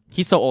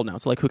 He's so old now,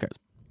 so, like, who cares?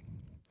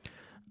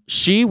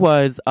 She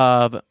was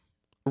of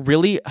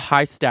really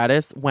high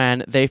status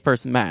when they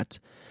first met.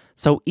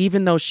 So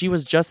even though she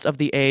was just of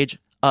the age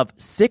of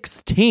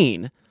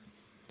 16,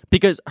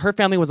 because her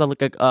family was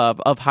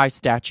of high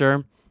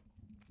stature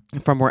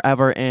from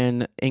wherever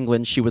in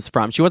England she was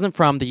from. She wasn't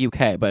from the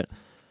UK, but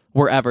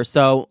wherever.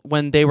 So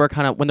when the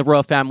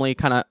royal family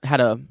kind of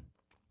had a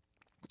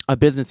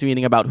business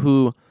meeting about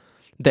who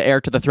the heir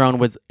to the throne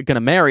was going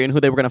to marry and who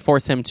they were going to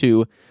force him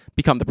to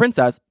become the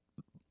princess,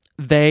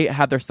 they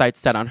had their sights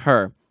set on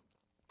her,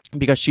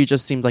 because she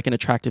just seemed like an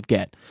attractive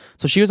get.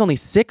 So she was only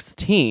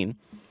 16,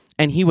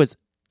 and he was,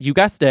 you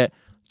guessed it,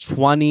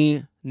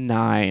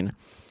 29.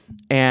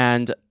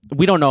 And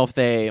we don't know if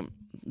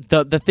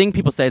the thing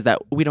people say is that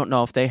we don't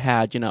know if they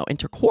had,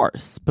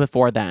 intercourse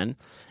before then.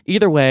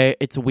 Either way,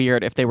 it's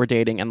weird if they were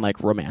dating and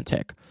like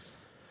romantic.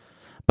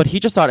 But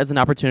he just saw it as an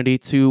opportunity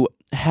to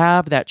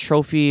have that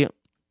trophy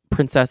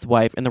princess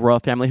wife in the royal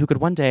family who could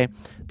one day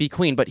be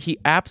queen. But he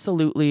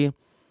absolutely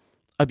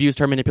abused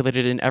her,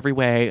 manipulated in every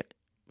way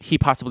he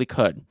possibly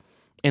could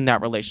in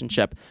that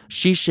relationship.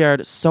 She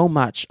shared so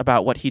much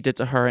about what he did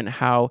to her and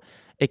how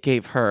it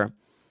gave her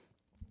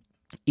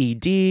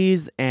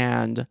EDs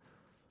and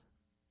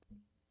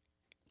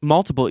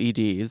multiple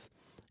EDs.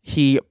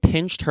 He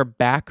pinched her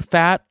back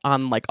fat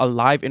on like a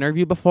live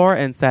interview before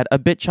and said, "A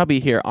bit chubby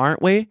here,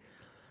 aren't we?"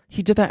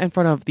 He did that in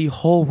front of the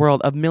whole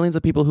world, of millions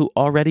of people who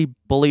already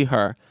bully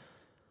her.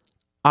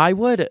 I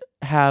would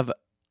have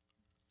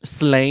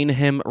slain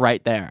him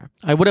right there.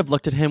 I would have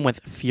looked at him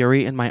with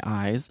fury in my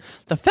eyes.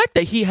 The fact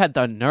that he had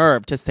the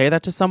nerve to say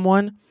that to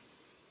someone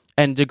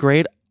and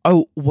degrade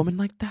a woman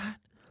like that,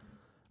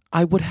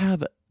 I would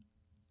have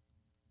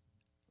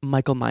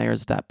Michael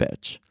Myers that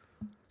bitch.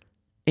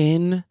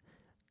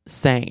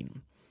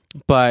 Insane.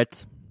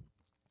 But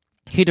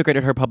he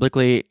degraded her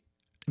publicly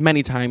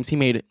many times. He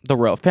made the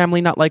royal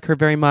family not like her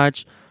very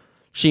much.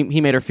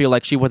 He made her feel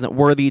like she wasn't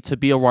worthy to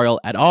be a royal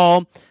at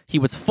all. He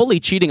was fully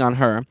cheating on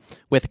her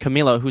with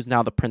Camilla, who's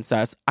now the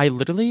princess. I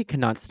literally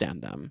cannot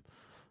stand them.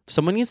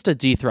 Someone needs to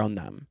dethrone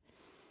them.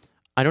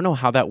 I don't know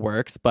how that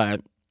works,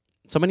 but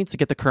someone needs to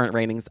get the current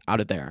ratings out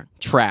of there.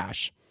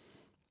 Trash.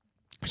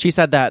 She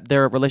said that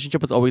their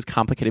relationship was always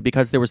complicated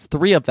because there was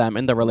 3 of them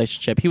in the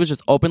relationship. He was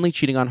just openly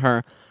cheating on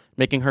her,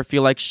 making her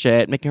feel like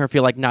shit, making her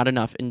feel like not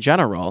enough in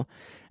general.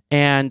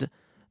 And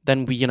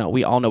then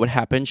we all know what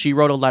happened. She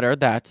wrote a letter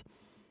that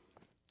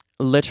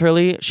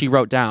literally she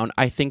wrote down,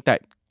 I think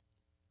that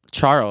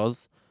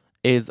Charles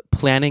is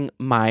planning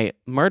my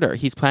murder.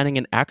 He's planning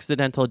an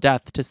accidental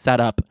death to set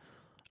up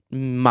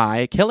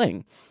my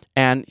killing.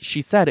 And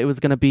she said it was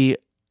going to be,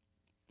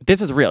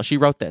 this is real. She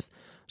wrote this.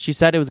 She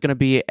said it was going to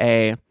be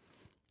a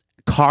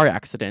car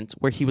accident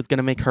where he was going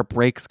to make her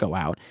brakes go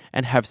out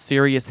and have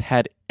serious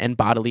head and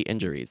bodily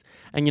injuries.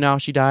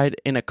 And she died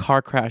in a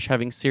car crash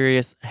having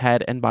serious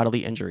head and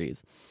bodily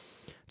injuries.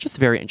 Just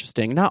very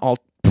interesting. Not all,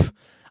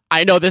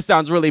 I know this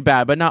sounds really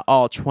bad, but not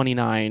all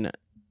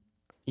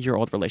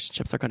 29-year-old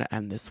relationships are going to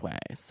end this way.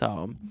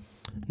 So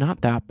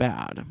not that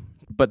bad.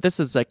 But this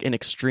is like an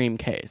extreme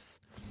case.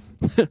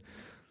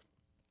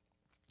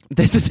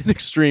 This is an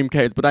extreme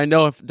case, but I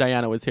know if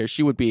Diana was here,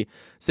 she would be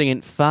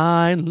singing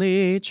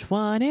Finally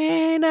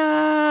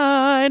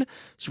 29.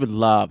 She would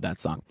love that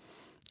song.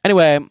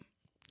 Anyway,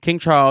 King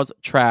Charles,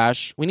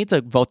 trash. We need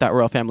to vote that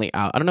royal family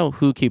out. I don't know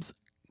who keeps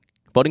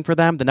voting for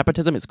them. The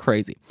nepotism is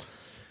crazy.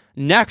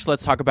 Next,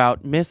 let's talk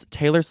about Miss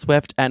Taylor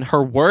Swift and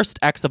her worst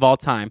ex of all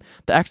time.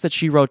 The ex that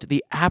she wrote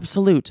the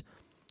absolute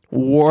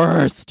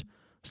worst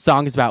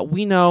songs about.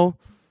 We know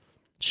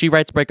she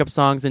writes breakup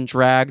songs and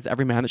drags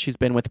every man that she's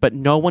been with, but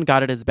no one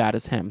got it as bad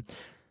as him.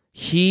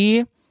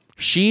 She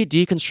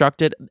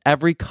deconstructed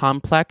every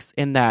complex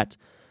in that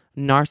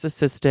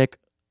narcissistic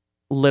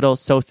little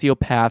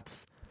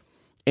sociopath's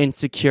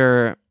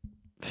insecure,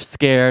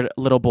 scared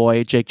little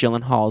boy, Jake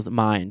Gyllenhaal's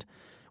mind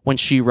when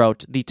she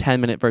wrote the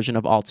 10-minute version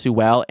of All Too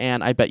Well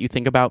and I Bet You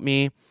Think About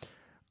Me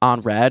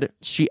on Red.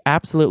 She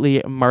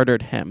absolutely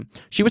murdered him.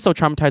 She was so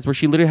traumatized where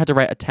she literally had to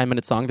write a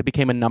 10-minute song that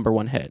became a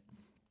 #1 hit.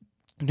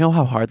 You know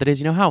how hard that is?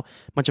 You know how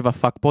much of a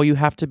fuckboy you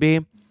have to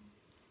be?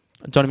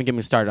 Don't even get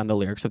me started on the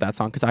lyrics of that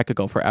song because I could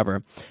go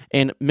forever.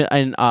 And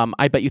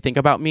I Bet You Think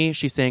About Me,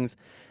 she sings,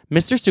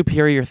 Mr.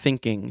 Superior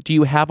Thinking, do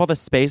you have all the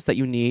space that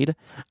you need?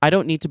 I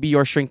don't need to be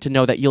your shrink to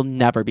know that you'll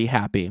never be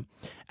happy.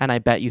 And I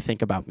bet you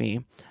think about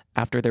me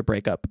after their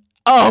breakup.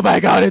 Oh my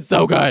God, it's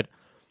so good.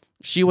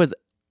 She was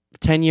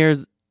 10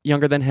 years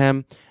younger than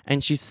him,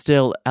 and she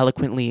still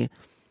eloquently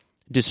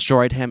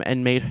destroyed him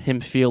and made him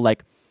feel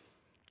like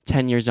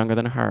 10 years younger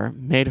than her,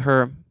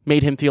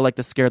 made him feel like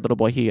the scared little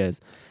boy he is.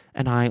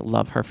 And I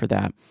love her for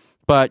that.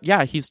 But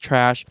yeah, he's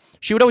trash.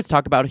 She would always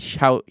talk about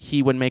how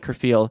he would make her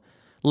feel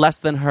less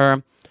than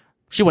her.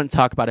 She wouldn't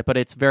talk about it, but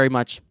it's very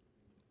much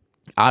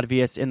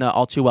obvious in the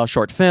All Too Well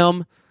short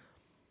film.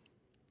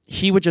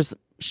 He would just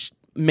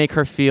make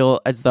her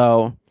feel as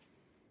though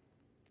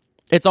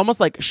it's almost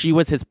like she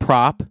was his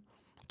prop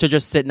to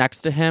just sit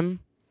next to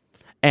him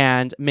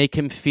and make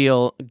him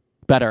feel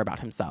better about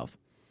himself.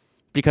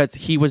 Because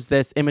he was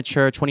this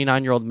immature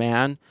 29-year-old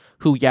man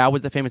who,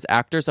 was a famous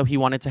actor, so he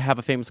wanted to have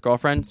a famous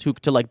girlfriend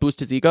to like boost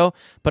his ego,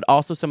 but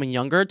also someone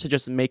younger to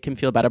just make him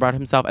feel better about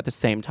himself at the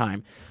same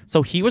time.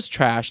 So he was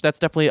trash. That's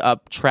definitely a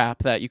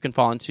trap that you can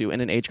fall into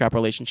in an age gap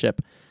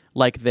relationship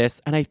like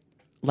this. And I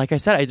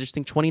just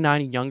think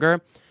 29 and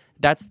younger,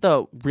 that's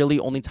the really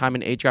only time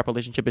an age gap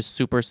relationship is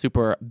super,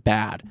 super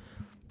bad.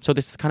 So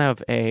this is kind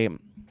of a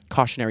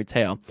cautionary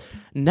tale.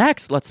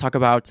 Next, let's talk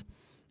about,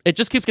 it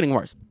just keeps getting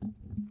worse.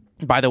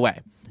 By the way,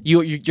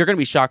 you're going to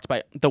be shocked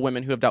by the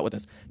women who have dealt with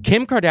this.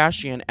 Kim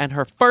Kardashian and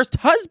her first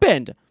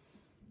husband,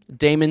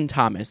 Damon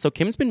Thomas. So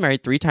Kim's been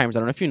married 3 times. I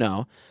don't know if you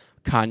know.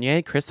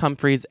 Kanye, Chris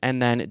Humphries,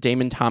 and then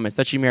Damon Thomas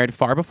that she married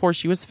far before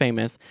she was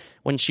famous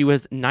when she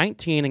was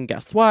 19. And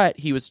guess what?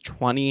 He was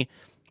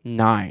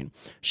 29.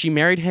 She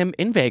married him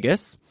in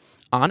Vegas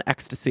on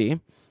ecstasy.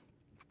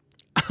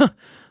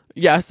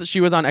 Yes,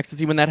 she was on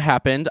ecstasy when that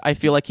happened. I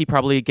feel like he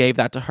probably gave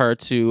that to her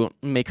to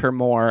make her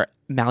more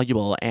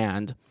malleable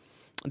and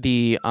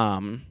the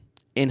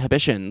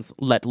inhibitions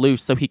let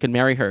loose so he could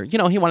marry her.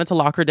 He wanted to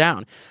lock her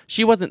down.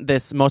 She wasn't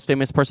this most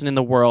famous person in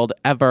the world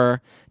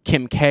ever,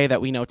 Kim K,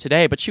 that we know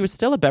today, but she was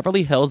still a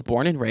Beverly Hills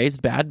born and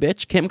raised bad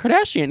bitch, Kim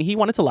Kardashian. He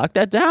wanted to lock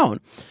that down.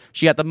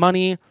 She had the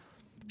money.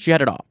 She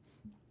had it all.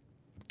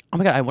 Oh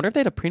my God, I wonder if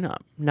they had a prenup.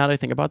 Now that I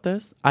think about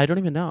this, I don't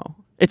even know.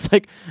 It's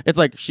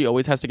like she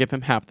always has to give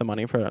him half the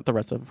money for the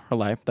rest of her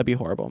life. That'd be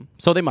horrible.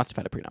 So they must have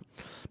had a prenup.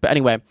 But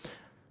anyway,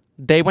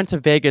 they went to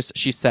Vegas,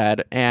 she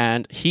said,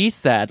 and he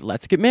said,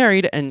 let's get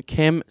married. And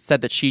Kim said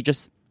that she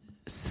just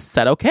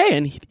said, okay.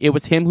 And it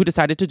was him who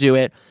decided to do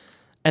it.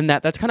 And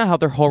that's kind of how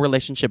their whole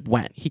relationship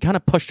went. He kind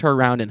of pushed her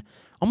around and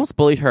almost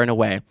bullied her in a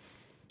way.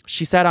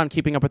 She said on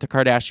Keeping Up with the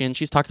Kardashians,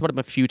 she's talked about him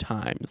a few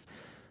times,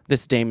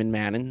 this Damon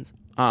man.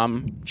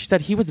 And she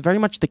said he was very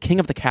much the king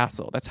of the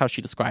castle. That's how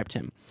she described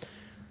him.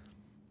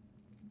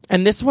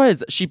 And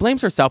she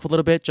blames herself a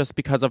little bit just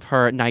because of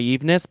her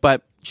naiveness,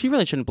 but she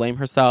really shouldn't blame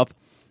herself.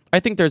 I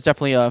think there's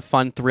definitely a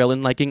fun thrill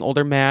in liking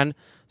older man.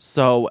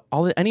 So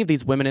any of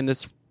these women in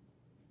this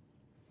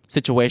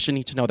situation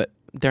need to know that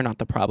they're not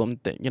the problem.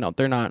 That,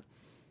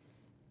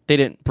 they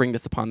didn't bring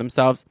this upon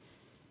themselves.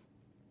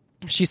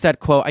 She said,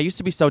 quote, "I used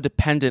to be so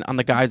dependent on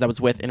the guys I was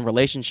with in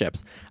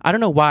relationships. I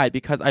don't know why,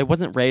 because I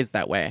wasn't raised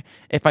that way.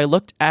 If I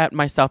looked at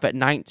myself at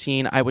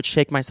 19, I would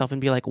shake myself and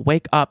be like,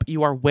 wake up,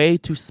 you are way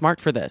too smart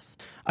for this."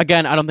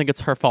 Again, I don't think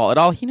it's her fault at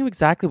all. He knew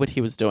exactly what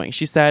he was doing.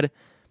 She said,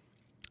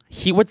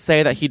 "He would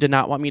say that he did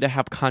not want me to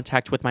have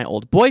contact with my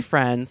old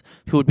boyfriends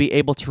who would be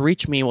able to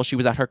reach me while she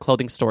was at her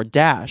clothing store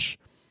Dash.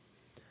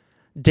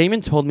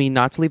 Damon told me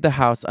not to leave the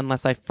house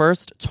unless I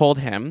first told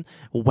him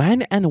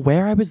when and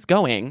where I was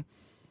going."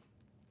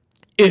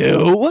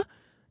 Ew.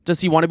 Does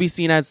he want to be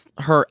seen as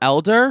her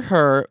elder,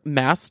 her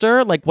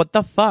master? Like, what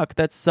the fuck?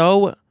 That's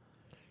so...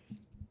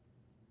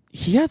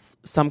 He has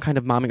some kind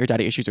of mommy or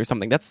daddy issues or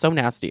something. That's so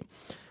nasty.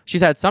 She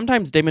said,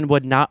 "Sometimes Damon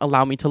would not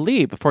allow me to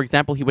leave. For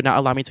example, he would not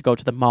allow me to go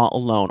to the mall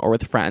alone or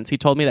with friends. He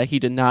told me that he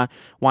did not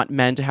want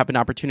men to have an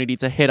opportunity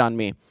to hit on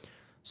me."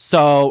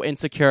 So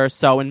insecure,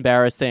 so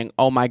embarrassing.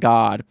 Oh my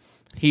God.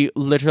 He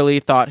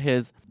literally thought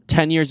his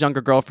 10 years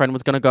younger girlfriend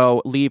was going to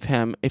go leave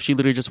him if she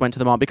literally just went to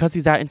the mall because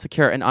he's that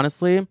insecure. And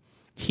honestly,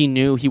 he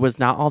knew he was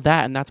not all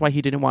that. And that's why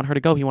he didn't want her to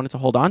go. He wanted to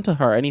hold on to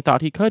her and he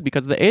thought he could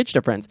because of the age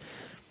difference.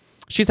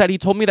 She said, "He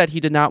told me that he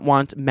did not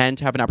want men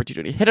to have an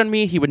opportunity to hit on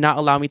me. He would not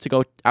allow me to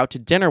go out to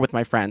dinner with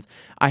my friends.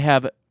 I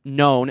have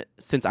known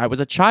since I was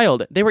a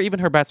child. They were even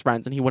her best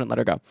friends and he wouldn't let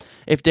her go.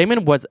 If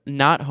Damon was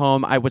not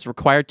home, I was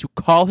required to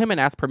call him and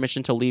ask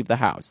permission to leave the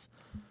house."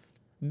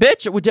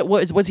 Bitch,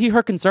 was he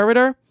her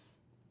conservator?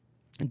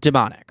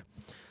 Demonic.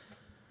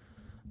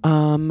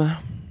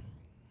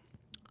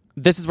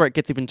 This is where it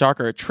gets even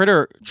darker.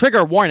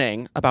 Trigger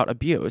warning about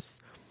abuse.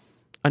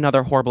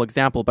 Another horrible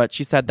example, but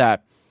she said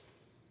that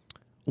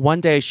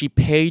one day she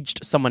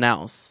paged someone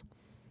else.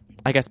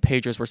 I guess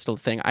pagers were still a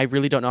thing. I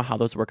really don't know how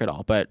those work at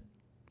all, but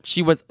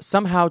she was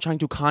somehow trying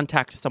to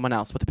contact someone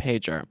else with a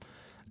pager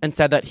and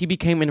said that he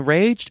became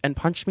enraged and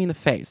punched me in the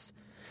face.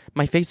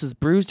 My face was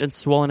bruised and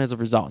swollen as a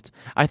result.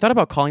 I thought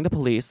about calling the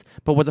police,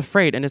 but was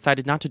afraid and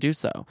decided not to do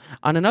so.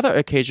 On another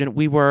occasion,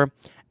 we were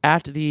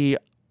at the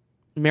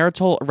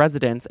marital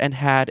residence and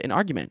had an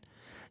argument.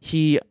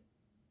 He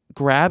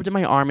grabbed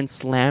my arm and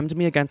slammed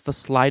me against the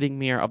sliding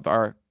mirror of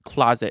our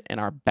closet in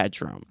our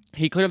bedroom.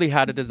 He clearly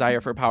had a desire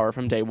for power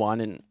from day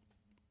one, and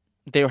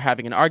they were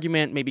having an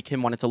argument. Maybe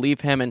Kim wanted to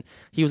leave him, and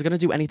he was going to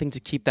do anything to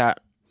keep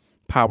that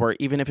power,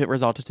 even if it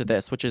resulted to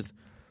this, which is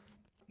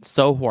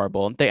so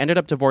horrible. They ended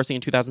up divorcing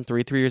in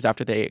 2003, 3 years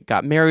after they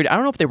got married. I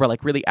don't know if they were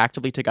like really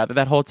actively together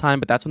that whole time,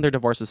 but that's when their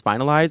divorce was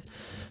finalized.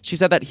 She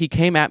said that he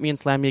came at me and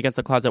slammed me against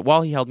the closet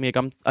wall. He held me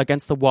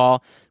against the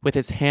wall with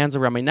his hands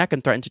around my neck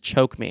and threatened to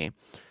choke me.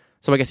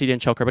 So I guess he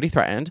didn't choke her, but he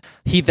threatened.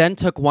 He then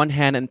took one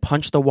hand and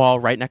punched the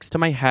wall right next to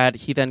my head.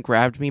 He then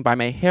grabbed me by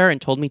my hair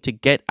and told me to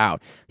get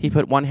out. He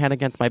put one hand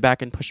against my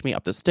back and pushed me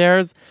up the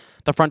stairs.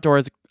 The front door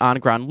is on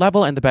ground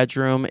level and the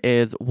bedroom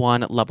is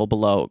one level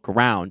below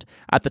ground.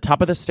 At the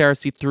top of the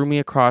stairs, he threw me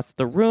across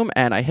the room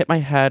and I hit my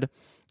head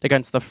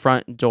against the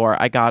front door.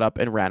 I got up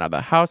and ran out of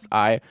the house.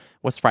 I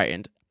was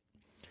frightened.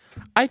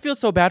 I feel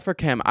so bad for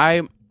Kim.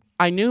 I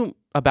knew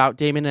about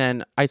Damon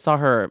and I saw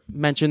her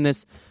mention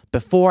this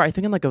before, I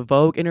think in like a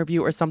Vogue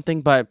interview or something,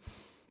 but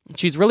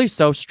she's really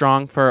so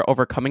strong for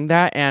overcoming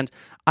that. And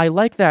I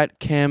like that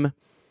Kim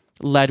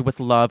led with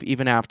love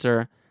even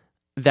after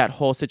that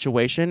whole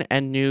situation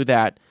and knew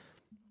that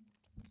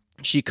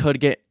she could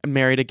get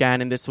married again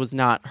and this was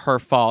not her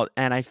fault.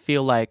 And I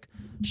feel like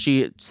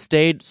she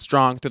stayed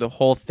strong through the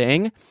whole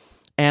thing.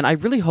 And I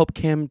really hope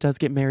Kim does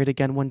get married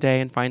again one day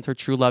and finds her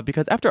true love,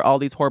 because after all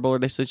these horrible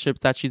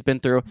relationships that she's been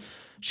through,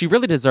 she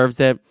really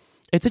deserves it.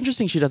 It's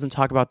interesting she doesn't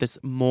talk about this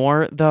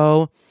more,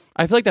 though.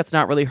 I feel like that's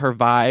not really her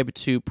vibe,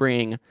 to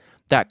bring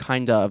that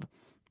kind of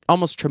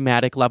almost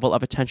traumatic level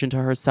of attention to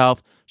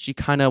herself. She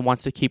kind of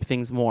wants to keep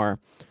things more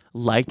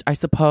light, I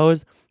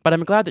suppose. But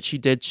I'm glad that she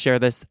did share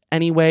this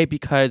anyway,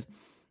 because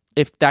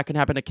if that can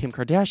happen to Kim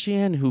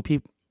Kardashian, who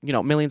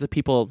millions of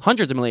people,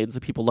 hundreds of millions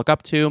of people look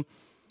up to,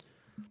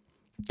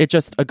 it's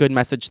just a good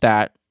message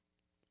that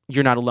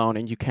you're not alone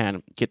and you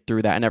can get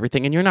through that and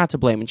everything, and you're not to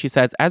blame. And she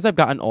says, "As I've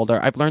gotten older,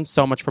 I've learned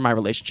so much from my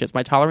relationships.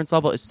 My tolerance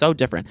level is so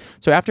different.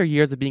 So after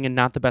years of being in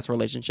not the best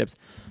relationships,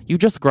 you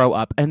just grow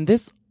up." And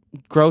this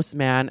gross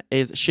man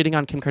is shitting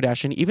on Kim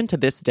Kardashian even to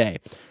this day.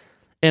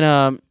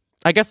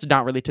 I guess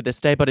not really to this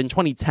day, but in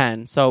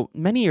 2010, so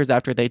many years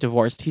after they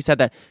divorced, he said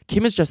that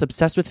Kim is just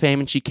obsessed with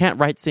fame and she can't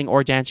write, sing,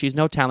 or dance. She has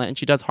no talent and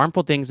she does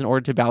harmful things in order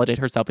to validate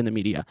herself in the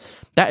media.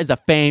 That is a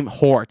fame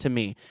whore to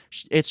me.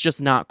 It's just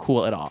not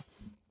cool at all.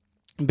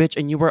 Bitch,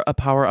 and you were a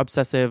power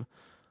obsessive,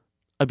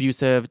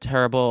 abusive,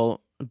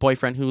 terrible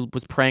boyfriend who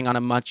was preying on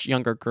a much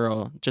younger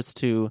girl just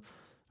to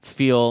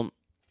feel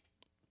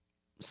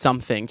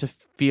something, to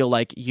feel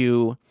like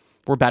you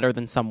were better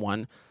than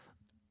someone.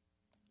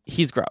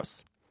 He's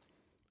gross.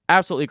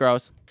 Absolutely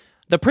gross.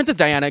 The Princess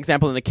Diana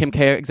example and the Kim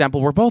K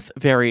example were both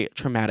very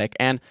traumatic,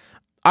 and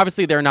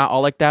obviously they're not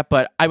all like that,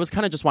 but I was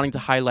kind of just wanting to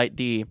highlight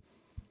the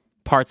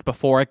parts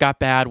before it got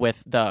bad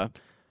with the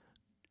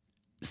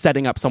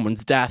setting up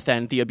someone's death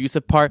and the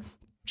abusive part.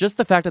 Just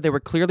the fact that they were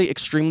clearly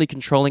extremely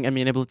controlling and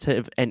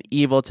manipulative and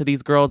evil to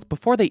these girls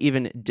before they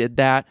even did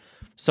that.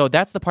 So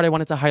that's the part I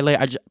wanted to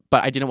highlight.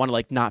 But I didn't want to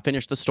like not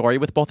finish the story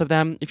with both of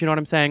them, if you know what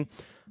I'm saying.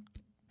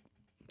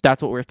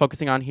 That's what we're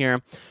focusing on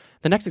here.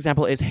 The next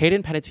example is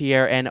Hayden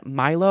Panettiere and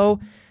Milo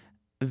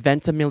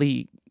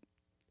Ventimiglia.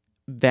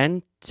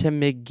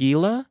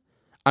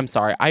 I'm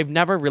sorry, I've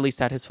never really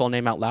said his full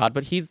name out loud,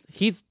 but he's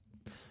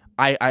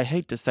I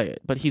hate to say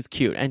it, but he's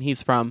cute, and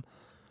he's from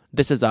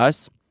This Is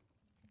Us.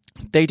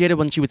 They dated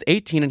when she was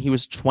 18 and he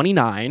was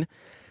 29.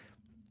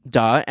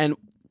 Duh. And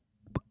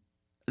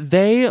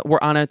they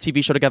were on a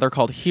TV show together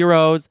called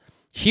Heroes.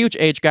 Huge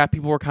age gap.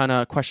 People were kind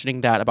of questioning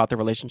that about their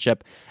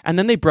relationship. And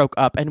then they broke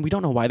up, and we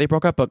don't know why they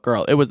broke up, but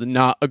girl, it was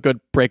not a good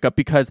breakup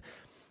because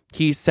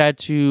he said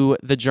to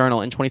the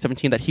Journal in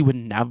 2017 that he would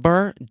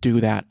never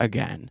do that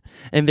again.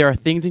 And there are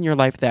things in your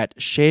life that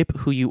shape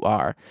who you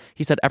are.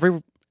 He said,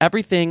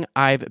 everything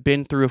I've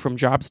been through, from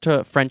jobs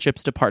to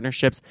friendships to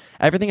partnerships,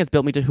 everything has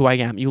built me to who I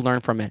am. You learn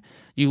from it.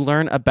 You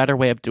learn a better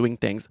way of doing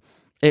things.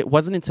 It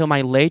wasn't until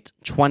my late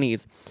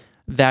 20s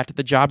that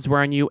the jobs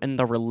wear on you and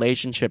the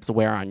relationships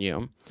wear on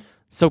you.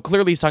 So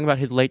clearly he's talking about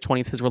his late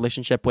 20s, his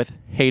relationship with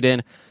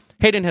Hayden.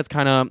 Hayden has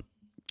kind of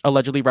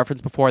allegedly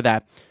referenced before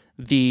that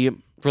the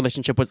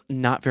relationship was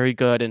not very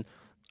good and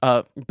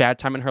a bad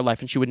time in her life,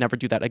 and she would never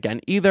do that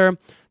again either.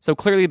 So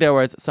clearly there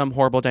was some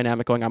horrible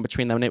dynamic going on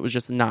between them, and it was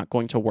just not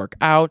going to work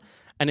out.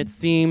 And it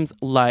seems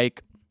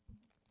like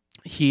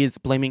he's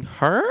blaming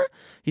her.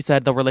 He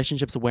said the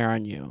relationships wear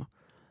on you,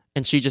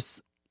 and she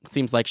just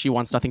seems like she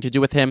wants nothing to do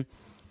with him.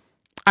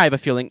 I have a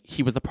feeling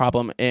he was the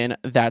problem in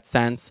that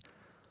sense.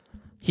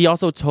 He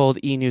also told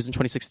E! News in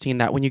 2016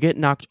 that when you get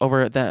knocked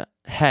over the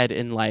head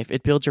in life,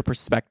 it builds your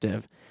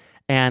perspective.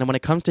 And when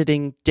it comes to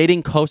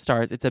dating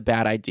co-stars, it's a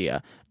bad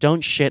idea.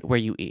 Don't shit where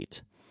you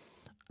eat.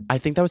 I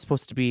think that was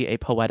supposed to be a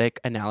poetic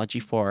analogy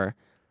for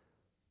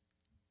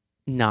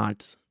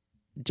not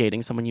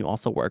dating someone you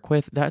also work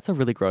with. That's a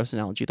really gross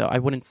analogy, though. I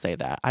wouldn't say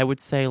that. I would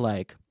say,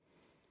 like,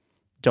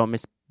 don't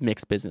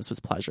mix business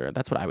with pleasure.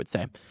 That's what I would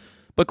say.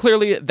 But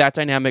clearly, that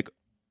dynamic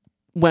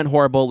went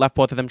horrible, left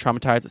both of them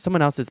traumatized.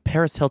 Someone else is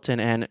Paris Hilton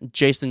and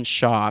Jason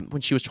Shaw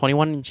when she was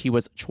 21 and he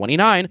was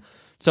 29.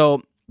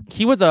 So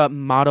he was a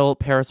model.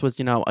 Paris was,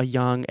 a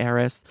young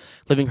heiress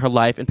living her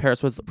life, and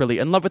Paris was really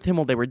in love with him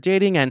while they were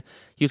dating, and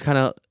he was kind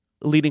of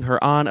leading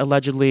her on,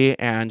 allegedly,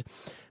 and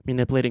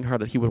manipulating her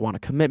that he would want a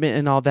commitment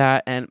and all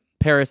that. And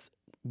Paris,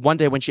 one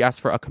day when she asked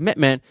for a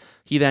commitment,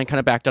 he then kind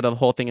of backed out of the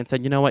whole thing and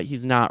said, you know what,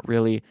 he's not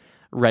really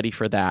ready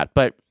for that.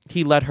 But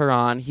he led her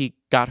on. He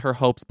got her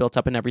hopes built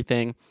up and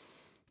everything,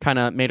 kind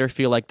of made her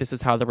feel like this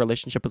is how the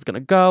relationship was going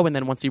to go. And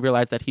then once he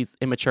realized that he's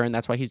immature and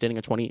that's why he's dating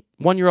a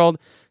 21-year-old,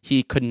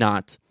 he could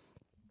not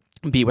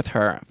be with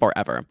her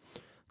forever.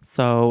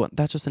 So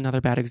that's just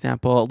another bad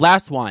example.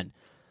 Last one,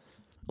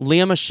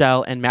 Lea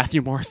Michele and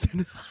Matthew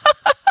Morrison.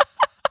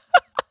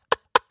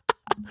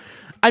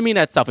 I mean,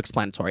 that's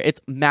self-explanatory.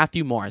 It's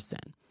Matthew Morrison.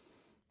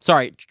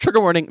 Sorry,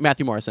 trigger warning,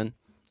 Matthew Morrison.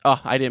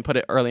 Oh, I didn't put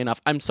it early enough.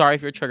 I'm sorry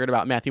if you're triggered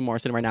about Matthew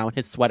Morrison right now and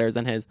his sweaters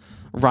and his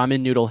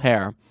ramen noodle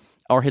hair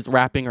or his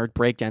rapping or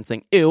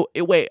breakdancing. Ew,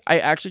 wait, I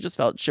actually just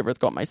felt shivers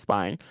go up my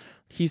spine.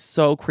 He's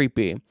so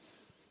creepy.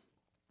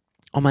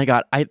 Oh my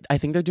God, I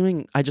think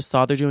I just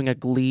saw they're doing a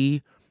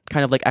Glee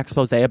kind of like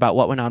expose about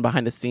what went on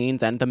behind the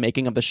scenes and the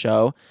making of the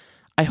show.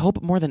 I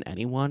hope more than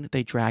anyone,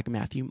 they drag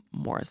Matthew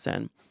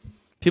Morrison.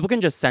 People can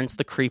just sense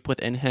the creep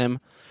within him.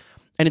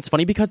 And it's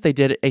funny because they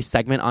did a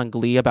segment on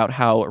Glee about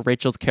how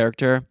Leah's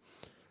character,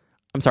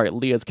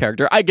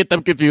 I get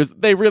them confused.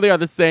 They really are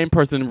the same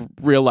person in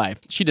real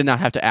life. She did not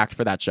have to act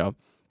for that show.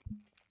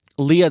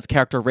 Leah's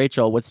character,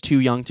 Rachel, was too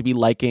young to be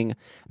liking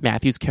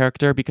Matthew's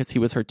character because he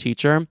was her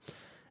teacher.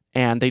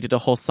 And they did a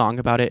whole song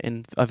about it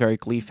in a very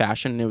Glee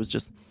fashion. And it was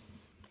just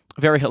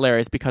very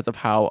hilarious because of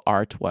how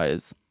art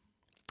was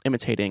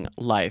imitating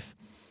life.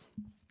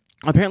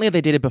 Apparently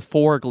they dated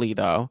before Glee,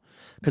 though,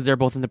 because they're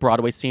both in the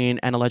Broadway scene.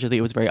 And allegedly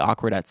it was very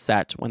awkward at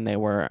set when they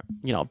were,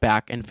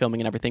 back and filming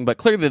and everything. But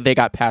clearly they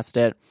got past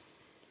it.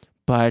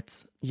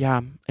 But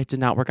yeah, it did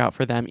not work out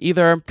for them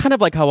either. Kind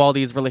of like how all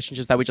these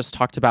relationships that we just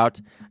talked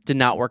about did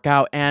not work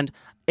out. And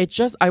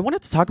I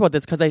wanted to talk about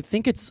this because I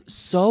think it's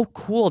so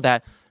cool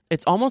that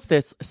it's almost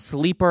this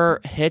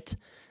sleeper hit,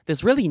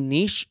 this really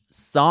niche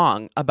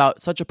song about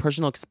such a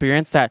personal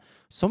experience that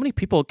so many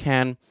people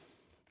can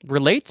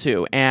relate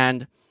to.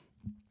 And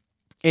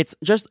it's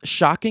just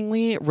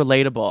shockingly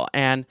relatable.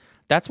 And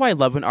that's why I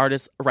love when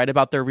artists write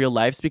about their real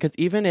lives, because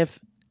even if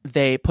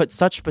they put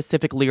such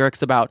specific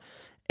lyrics about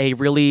a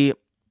really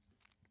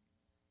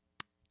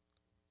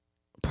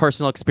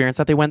personal experience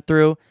that they went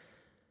through,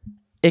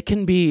 it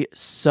can be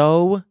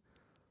so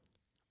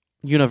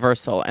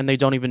universal and they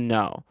don't even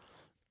know.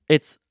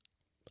 It's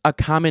a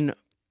common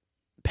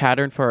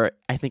pattern for,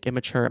 I think,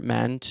 immature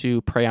men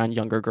to prey on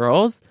younger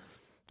girls.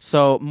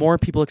 So more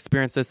people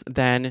experience this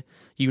than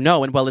you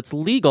know. And while it's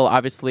legal,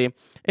 obviously,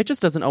 it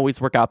just doesn't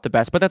always work out the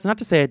best. But that's not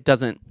to say it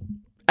doesn't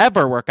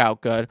ever work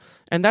out good.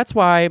 And that's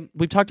why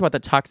we've talked about the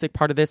toxic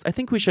part of this. I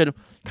think we should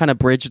kind of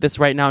bridge this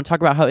right now and talk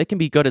about how it can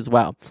be good as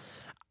well.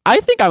 I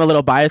think I'm a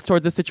little biased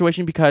towards this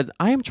situation because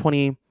I am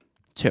 22.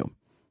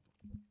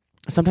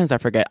 Sometimes I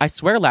forget. I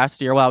swear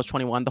last year while I was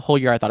 21, the whole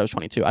year I thought I was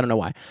 22. I don't know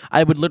why.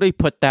 I would literally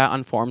put that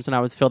on forms and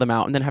I would fill them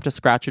out and then have to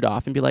scratch it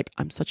off and be like,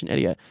 I'm such an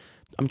idiot.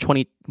 I'm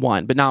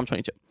 21, but now I'm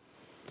 22.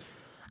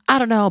 I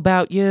don't know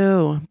about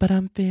you, but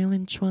I'm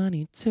feeling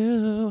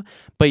 22.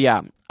 But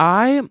yeah,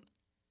 I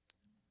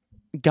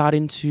got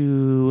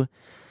into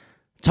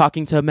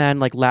talking to men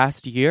like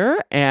last year,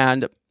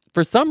 and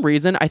for some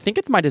reason, I think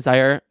it's my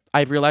desire,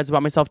 I've realized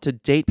about myself, to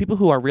date people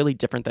who are really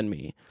different than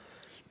me.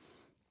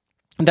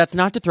 And that's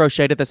not to throw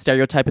shade at the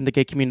stereotype in the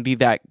gay community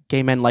that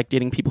gay men like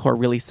dating people who are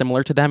really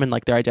similar to them and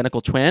like their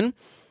identical twin.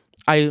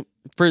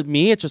 For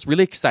me, it's just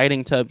really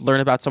exciting to learn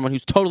about someone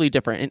who's totally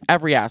different in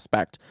every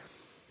aspect.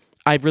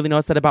 I've really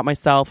noticed that about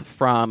myself,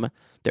 from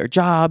their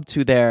job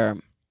to their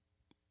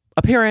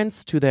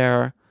appearance to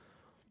their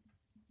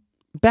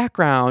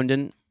background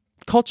and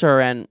culture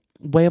and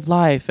way of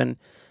life and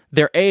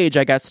their age,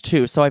 I guess,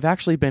 too. So I've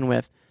actually been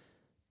with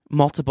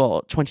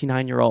multiple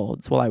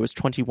 29-year-olds while I was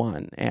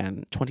 21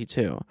 and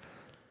 22.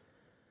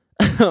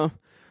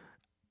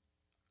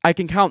 I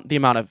can count the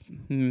amount of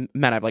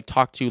men I've like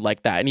talked to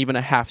like that in even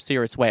a half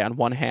serious way on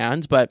one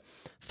hand, but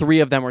 3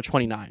 of them were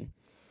 29.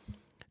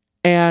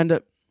 And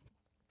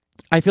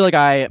I feel like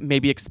I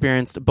maybe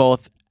experienced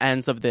both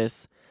ends of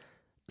this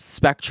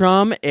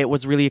spectrum. It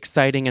was really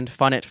exciting and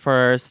fun at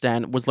first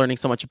and was learning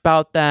so much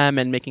about them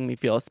and making me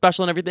feel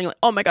special and everything. Like,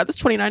 oh my God,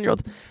 this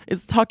 29-year-old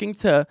is talking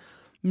to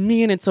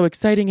me and it's so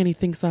exciting and he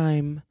thinks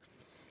I'm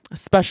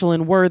special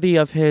and worthy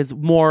of his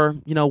more,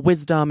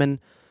 wisdom and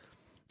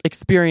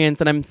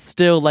experience, and I'm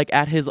still like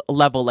at his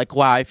level. Like,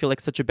 wow, I feel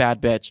like such a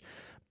bad bitch.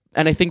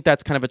 And I think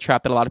that's kind of a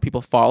trap that a lot of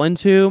people fall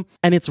into,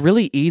 and it's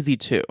really easy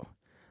to.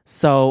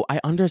 So I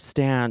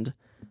understand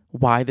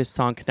why this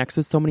song connects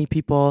with so many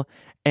people.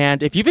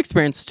 And if you've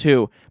experienced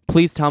too,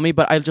 please tell me.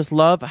 But I just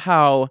love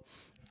how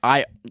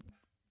I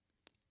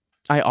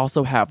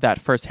also have that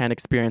firsthand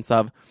experience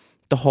of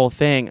the whole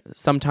thing.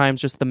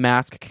 Sometimes just the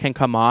mask can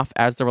come off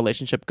as the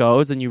relationship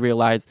goes and you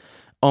realize,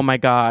 oh my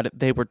God,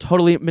 they were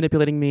totally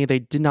manipulating me. They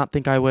did not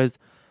think I was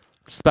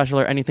special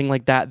or anything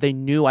like that. They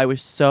knew I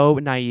was so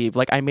naive.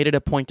 Like, I made it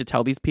a point to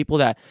tell these people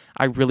that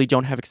I really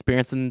don't have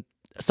experience, and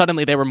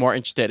suddenly they were more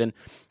interested. And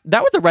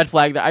that was a red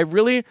flag that I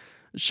really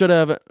should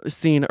have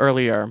seen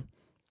earlier.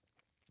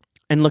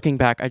 And looking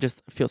back, I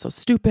just feel so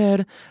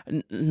stupid.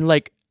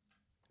 Like,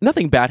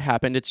 nothing bad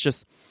happened. It's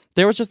just,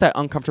 there was just that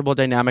uncomfortable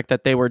dynamic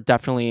that they were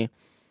definitely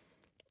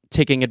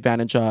taking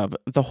advantage of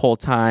the whole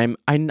time.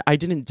 I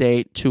didn't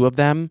date 2 of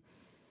them,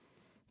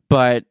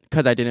 but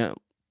because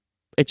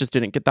it just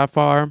didn't get that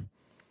far.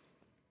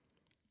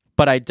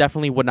 But I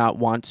definitely would not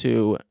want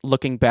to,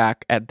 looking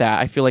back at that,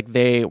 I feel like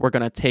they were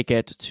going to take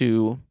it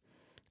to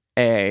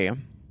a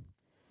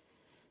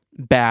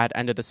bad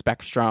end of the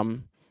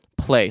spectrum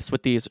place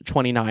with these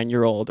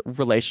 29-year-old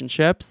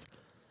relationships.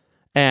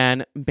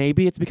 And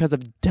maybe it's because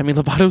of Demi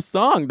Lovato's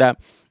song that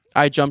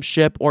I jumped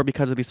ship, or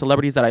because of these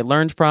celebrities that I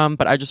learned from.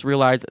 But I just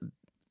realized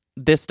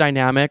this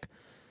dynamic,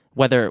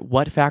 whether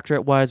what factor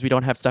it was, we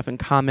don't have stuff in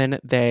common.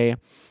 They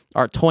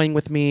are toying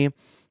with me.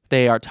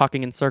 They are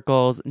talking in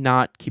circles,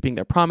 not keeping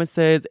their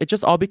promises. It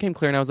just all became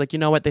clear. And I was like, you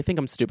know what? They think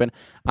I'm stupid.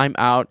 I'm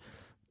out.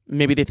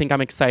 Maybe they think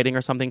I'm exciting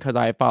or something because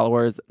I have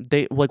followers.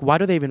 Why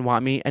do they even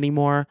want me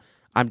anymore?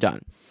 I'm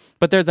done.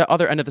 But there's the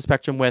other end of the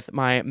spectrum with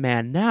my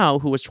man now,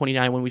 who was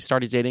 29 when we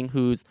started dating,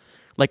 who's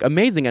like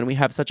amazing, and we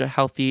have such a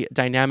healthy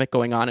dynamic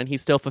going on, and he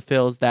still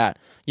fulfills that,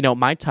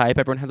 my type.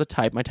 Everyone has a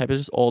type. My type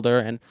is just older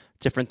and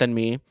different than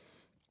me.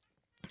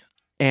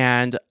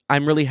 And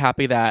I'm really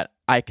happy that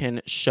I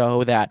can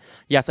show that,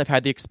 yes, I've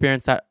had the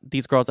experience that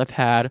these girls have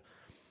had,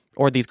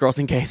 or these girls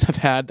and gays have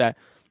had, that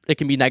it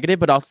can be negative,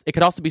 but also it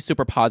could also be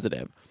super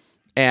positive.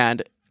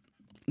 And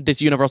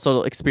this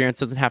universal experience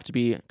doesn't have to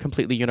be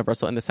completely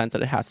universal in the sense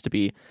that it has to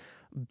be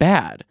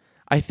bad.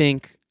 I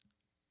think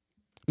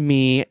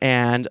me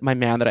and my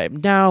man that I am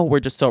now, we're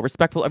just so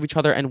respectful of each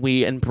other, and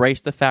we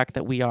embrace the fact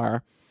that we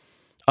are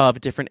of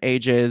different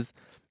ages,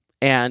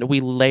 and we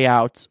lay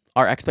out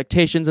our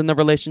expectations in the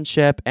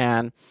relationship.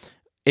 And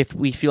if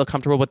we feel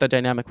comfortable with the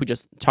dynamic, we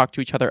just talk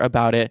to each other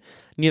about it.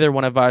 Neither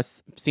one of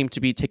us seem to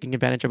be taking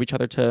advantage of each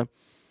other to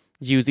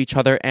use each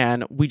other,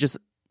 and we just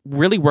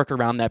really work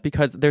around that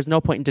because there's no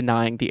point in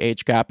denying the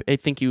age gap. I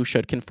think you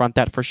should confront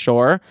that for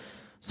sure.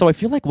 So I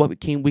feel like what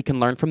we can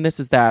learn from this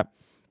is that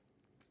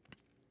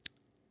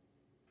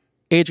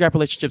age gap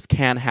relationships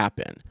can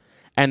happen,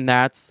 and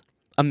that's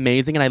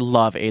amazing. And I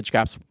love age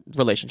gaps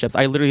relationships.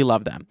 I literally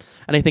love them.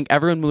 And I think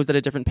everyone moves at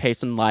a different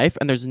pace in life,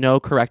 and there's no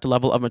correct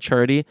level of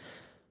maturity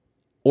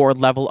or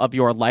level of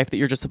your life that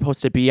you're just supposed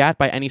to be at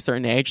by any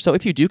certain age. So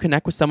if you do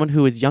connect with someone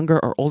who is younger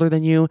or older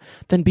than you,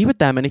 then be with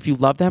them. And if you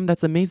love them,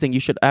 that's amazing. You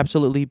should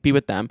absolutely be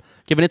with them,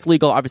 given it's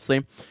legal,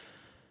 obviously.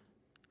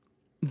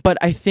 But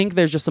I think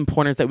there's just some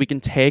pointers that we can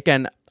take.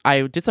 And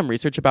I did some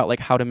research about like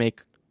how to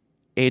make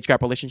age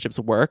gap relationships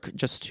work,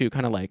 just to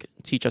kind of like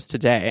teach us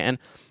today. And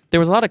there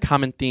was a lot of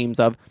common themes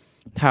of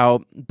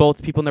how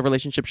both people in the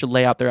relationship should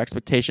lay out their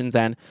expectations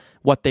and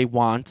what they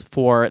want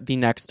for the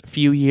next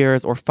few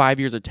years or 5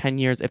 years or 10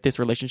 years if this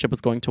relationship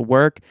is going to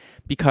work.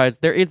 Because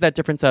there is that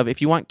difference of, if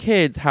you want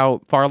kids,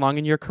 how far along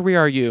in your career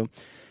are you?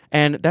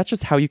 And that's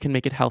just how you can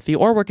make it healthy,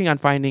 or working on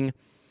finding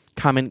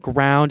common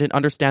ground and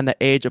understand that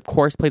age, of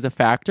course, plays a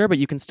factor, but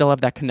you can still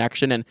have that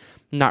connection and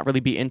not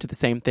really be into the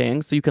same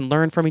things. So you can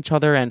learn from each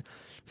other and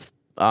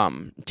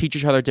teach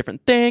each other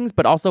different things,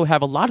 but also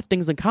have a lot of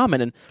things in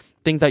common and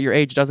things that your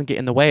age doesn't get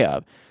in the way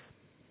of.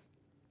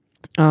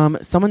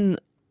 Someone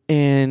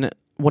in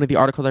one of the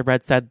articles I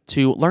read said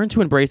to learn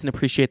to embrace and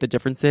appreciate the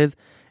differences,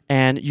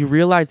 and you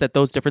realize that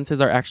those differences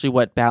are actually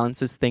what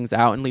balances things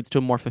out and leads to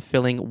a more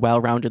fulfilling,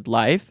 well-rounded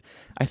life.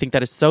 I think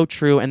that is so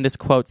true. And this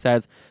quote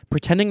says,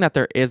 pretending that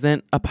there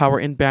isn't a power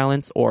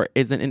imbalance or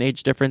isn't an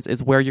age difference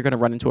is where you're going to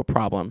run into a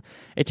problem.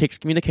 It takes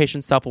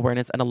communication,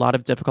 self-awareness, and a lot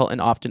of difficult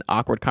and often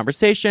awkward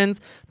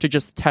conversations to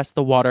just test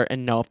the water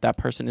and know if that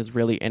person is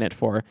really in it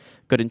for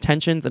good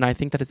intentions. And I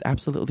think that is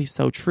absolutely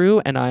so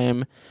true. And I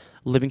am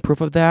living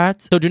proof of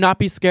that. So do not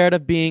be scared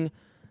of being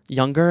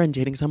younger and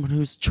dating someone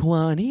who's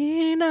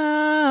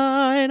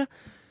 29.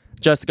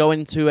 Just go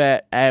into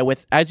it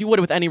with, as you would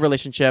with any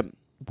relationship,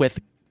 with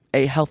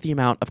a healthy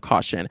amount of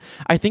caution.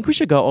 I think we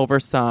should go over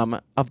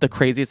some of the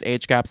craziest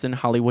age gaps in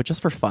Hollywood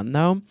just for fun,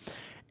 though.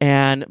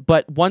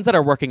 But ones that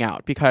are working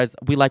out, because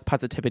we like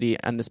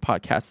positivity on this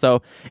podcast.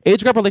 So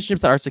age gap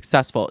relationships that are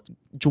successful.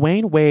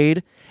 Dwayne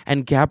Wade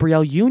and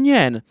Gabrielle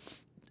Union.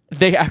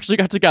 They actually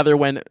got together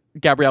when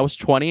Gabrielle was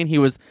 20 and he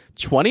was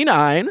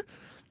 29.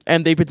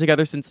 And they've been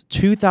together since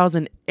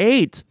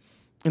 2008.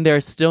 And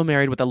they're still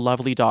married with a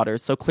lovely daughter.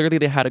 So clearly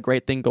they had a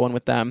great thing going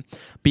with them.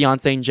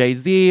 Beyonce and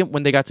Jay-Z,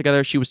 when they got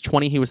together, she was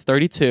 20, he was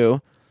 32.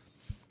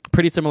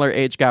 Pretty similar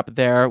age gap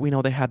there. We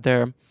know they had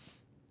their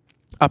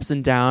ups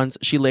and downs.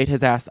 She laid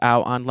his ass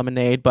out on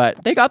Lemonade,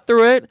 but they got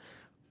through it.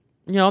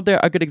 You know, they're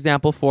a good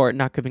example for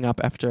not giving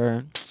up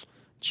after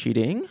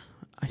cheating.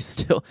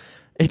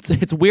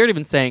 It's weird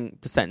even saying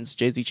the sentence,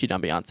 Jay-Z cheated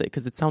on Beyonce,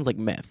 because it sounds like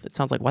myth. It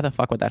sounds like, why the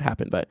fuck would that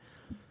happen? But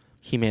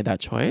he made that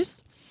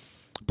choice.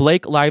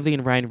 Blake Lively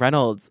and Ryan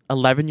Reynolds,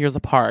 11 years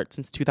apart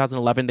since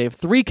 2011. They have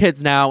 3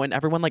 kids now, and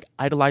everyone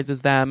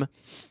idolizes them.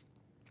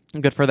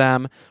 Good for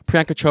them.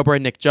 Priyanka Chopra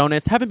and Nick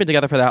Jonas haven't been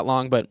together for that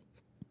long, but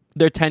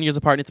they're 10 years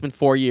apart, and it's been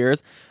 4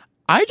 years.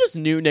 I just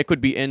knew Nick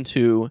would be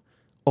into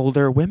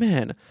older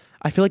women.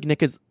 I feel like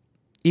Nick is,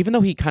 even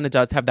though he kind of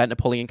does have that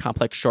Napoleon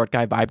complex short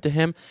guy vibe to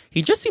him,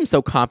 he just seems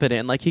so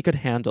confident, like he could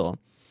handle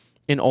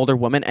an older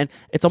woman, and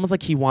it's almost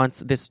like he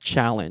wants this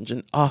challenge.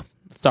 And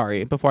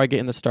sorry, before I get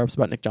in the stirrups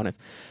about Nick Jonas,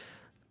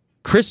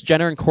 Kris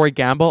Jenner and Corey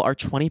Gamble are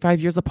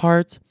 25 years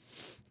apart.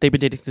 They've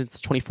been dating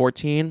since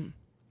 2014.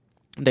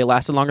 They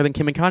lasted longer than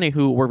Kim and Kanye,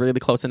 who were really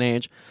close in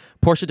age.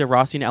 Portia de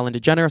Rossi and Ellen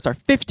DeGeneres are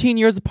 15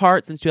 years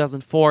apart since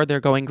 2004. They're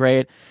going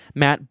great.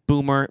 Matt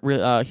Boomer,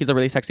 he's a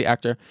really sexy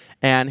actor,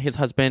 and his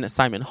husband,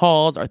 Simon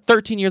Halls, are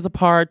 13 years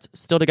apart,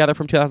 still together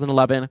from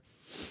 2011.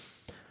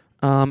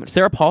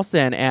 Sarah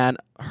Paulson and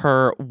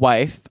her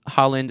wife,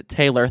 Holland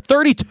Taylor,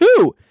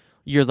 32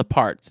 years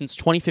apart since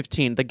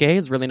 2015. The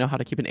gays really know how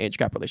to keep an age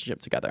gap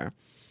relationship together.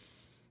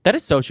 That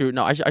is so true.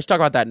 No, I should talk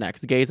about that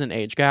next. Gays and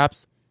age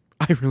gaps.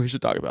 I really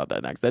should talk about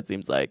that next. That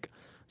seems like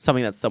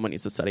something that someone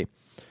needs to study.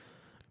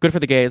 Good for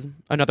the gays.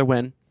 Another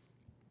win.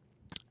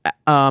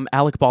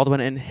 Alec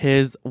Baldwin and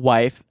his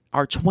wife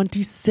are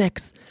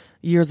 26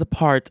 years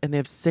apart, and they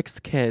have 6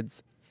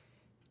 kids.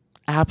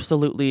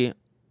 Absolutely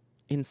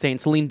insane.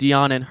 Celine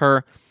Dion and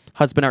her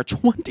husband are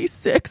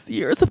 26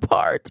 years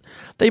apart.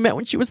 They met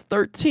when she was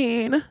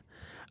 13.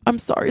 I'm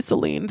sorry,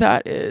 Celine.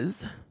 That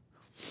is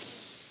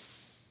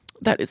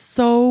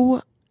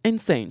so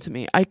insane to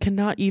me. I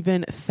cannot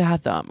even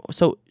fathom.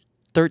 So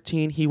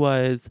 13, he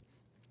was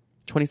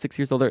 26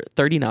 years older,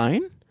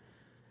 39.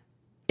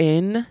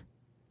 Insane.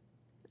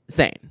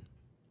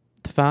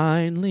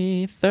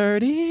 Finally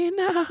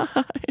 39.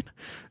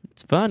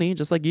 It's funny,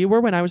 just like you were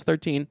when I was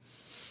 13.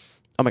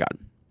 Oh my God.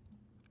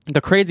 The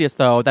craziest,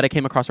 though, that I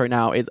came across right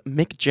now is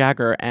Mick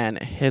Jagger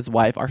and his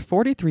wife are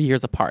 43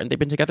 years apart, and they've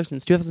been together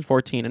since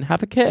 2014 and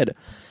have a kid.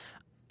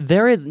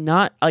 There is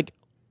not,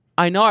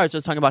 I know I was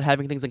just talking about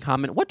having things in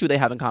common. What do they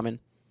have in common?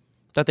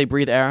 That they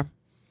breathe air?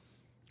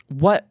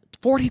 What?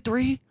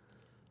 43?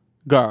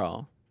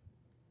 Girl.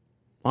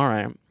 All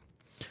right.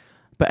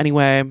 But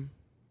anyway,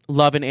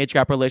 love an age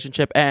gap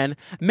relationship, and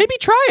maybe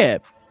try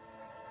it.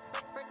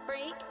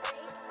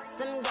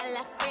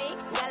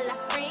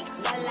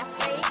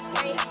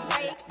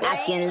 I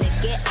can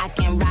lick it, I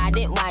can ride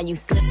it while you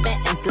slipping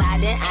and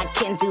sliding. I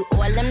can do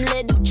all them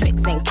little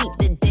tricks and keep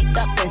the dick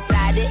up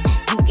inside it.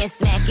 You can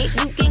smack it,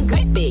 you can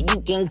grip it,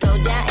 you can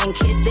go down and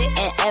kiss it.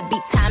 And every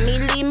time he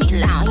leave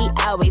me alone, he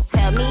always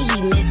tell me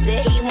he miss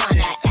it. He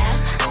wanna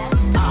F-R-E-A-K,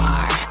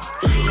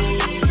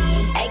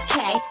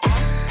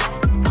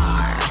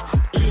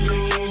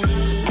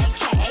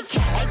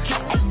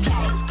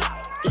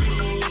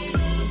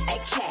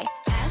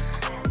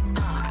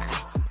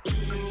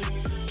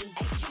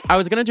 I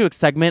was going to do a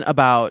segment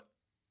about,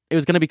 it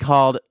was going to be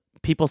called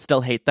people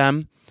still hate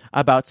them,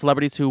 about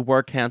celebrities who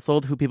were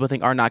canceled, who people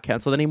think are not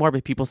canceled anymore,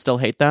 but people still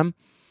hate them.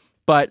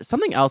 But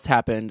something else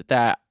happened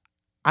that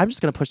I'm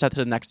just going to push that to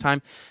the next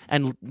time.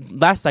 And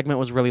last segment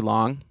was really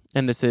long,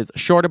 and this is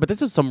shorter, but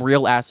this is some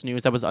real ass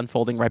news that was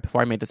unfolding right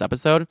before I made this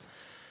episode.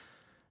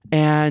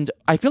 And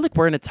I feel like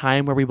we're in a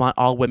time where we want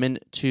all women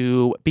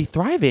to be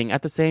thriving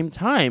at the same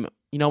time.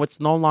 You know, it's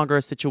no longer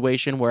a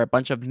situation where a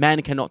bunch of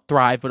men cannot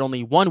thrive, but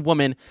only one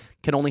woman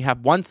can only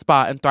have one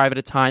spot and thrive at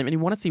a time. And you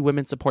want to see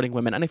women supporting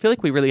women. And I feel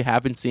like we really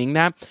have been seeing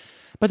that.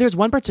 But there's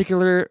one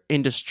particular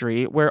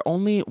industry where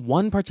only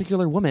one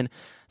particular woman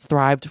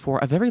thrived for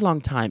a very long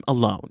time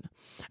alone.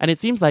 And it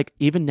seems like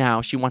even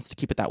now she wants to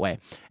keep it that way.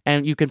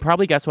 And you can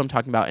probably guess what I'm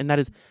talking about. And that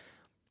is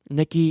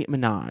Nicki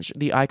Minaj,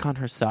 the icon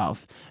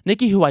herself.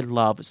 Nicki, who I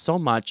love so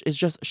much, is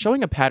just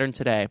showing a pattern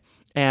today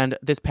and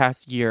this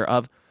past year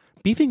of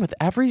beefing with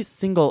every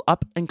single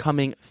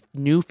up-and-coming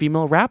new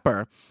female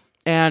rapper.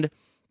 And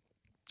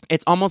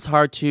it's almost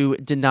hard to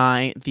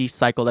deny the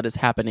cycle that is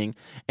happening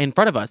in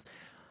front of us.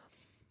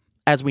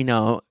 As we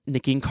know,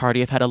 Nicki and Cardi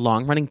have had a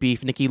long-running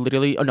beef.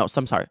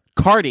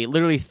 Cardi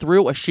literally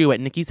threw a shoe at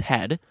Nicki's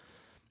head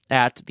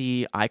at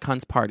the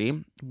Icons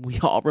party. We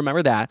all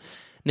remember that.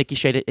 Nicki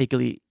shaded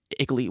Nicki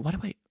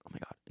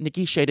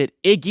shaded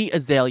Iggy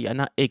Azalea,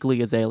 not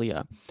Iggy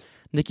Azalea.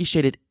 Nicki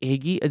shaded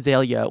Iggy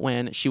Azalea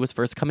when she was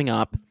first coming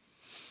up.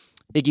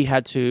 Iggy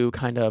had to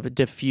kind of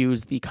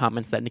diffuse the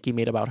comments that Nicki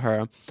made about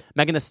her.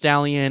 Megan Thee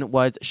Stallion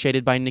was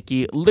shaded by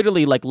Nicki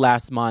literally like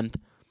last month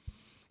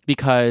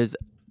because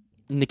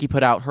Nicki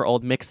put out her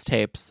old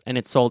mixtapes and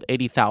it sold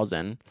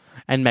 80,000.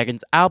 And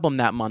Megan's album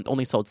that month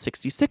only sold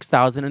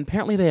 66,000. And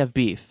apparently they have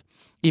beef,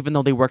 even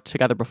though they worked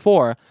together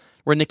before,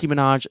 where Nicki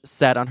Minaj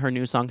said on her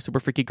new song, Super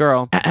Freaky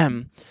Girl,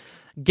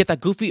 "Get that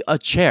goofy a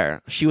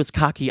chair. She was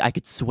cocky, I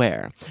could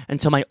swear.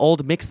 Until my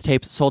old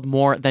mixtapes sold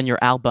more than your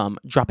album.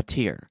 Drop a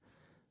tear.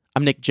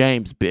 I'm Nick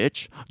James,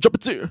 bitch. Drop a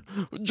tear.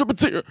 Drop a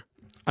tear."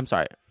 I'm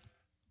sorry.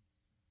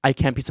 I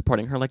can't be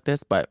supporting her like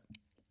this, but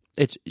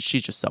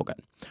she's just so good.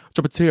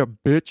 Drop a tear,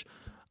 bitch.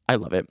 I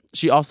love it.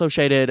 She also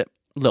shaded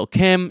Lil'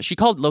 Kim. She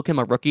called Lil' Kim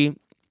a rookie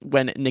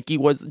when Nicki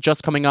was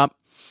just coming up,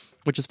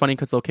 which is funny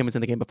because Lil' Kim was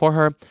in the game before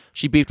her.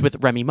 She beefed with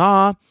Remy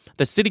Ma.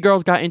 The City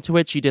Girls got into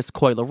it. She dissed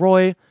Coi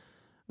Leroy.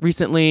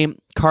 Recently,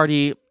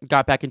 Cardi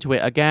got back into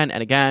it again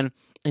and again.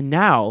 And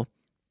now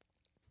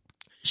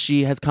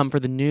she has come for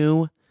the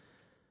new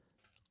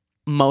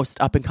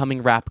most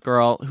up-and-coming rap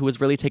girl who is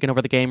really taking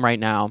over the game right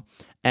now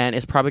and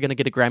is probably going to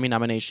get a Grammy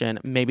nomination,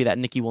 maybe that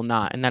Nicki will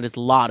not, and that is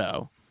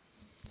Latto.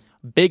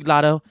 Big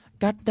Latto.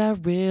 Got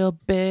that real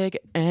big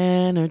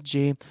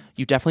energy.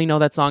 You definitely know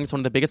that song. It's one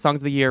of the biggest songs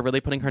of the year, really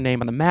putting her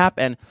name on the map,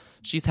 and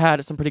she's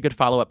had some pretty good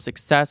follow-up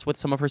success with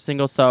some of her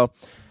singles, so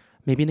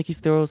maybe Nicki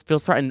feels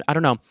threatened. I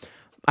don't know.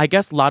 I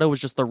guess Latto was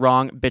just the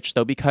wrong bitch,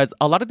 though, because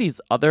a lot of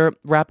these other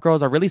rap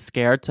girls are really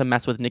scared to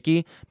mess with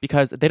Nicki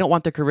because they don't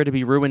want their career to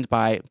be ruined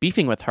by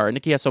beefing with her.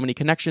 Nicki has so many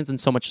connections and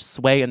so much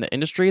sway in the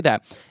industry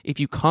that if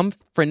you come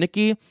for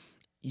Nicki,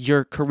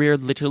 your career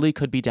literally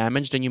could be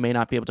damaged and you may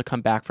not be able to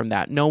come back from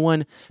that.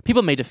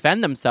 People may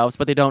defend themselves,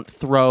 but they don't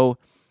throw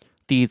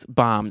these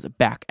bombs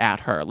back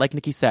at her. Like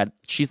Nicki said,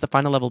 she's the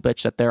final level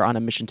bitch that they're on a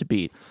mission to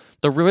beat.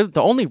 The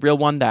only real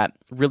one that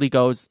really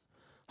goes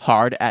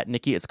hard at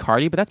Nicki is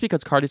Cardi, but that's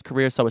because Cardi's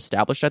career is so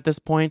established at this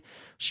point.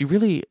 She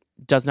really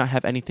does not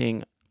have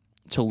anything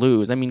to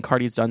lose. I mean,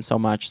 Cardi's done so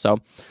much. So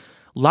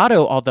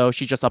Latto, although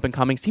she's just up and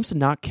coming, seems to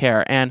not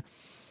care. And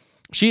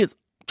she is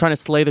trying to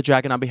slay the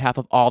dragon on behalf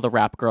of all the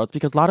rap girls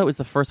because Latto is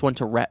the first one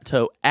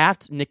to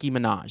at Nicki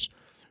Minaj.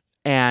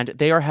 And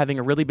they are having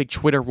a really big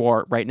Twitter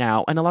war right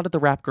now. And a lot of the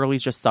rap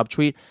girlies just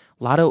subtweet.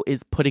 Latto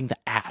is putting the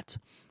at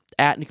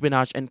Nicki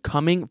Minaj and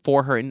coming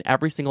for her in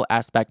every single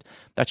aspect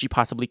that she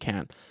possibly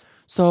can.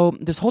 So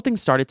this whole thing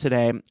started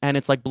today, and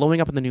it's like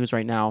blowing up in the news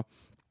right now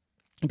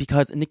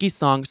because Nicki's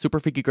song, Super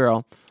Freaky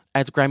Girl,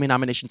 as Grammy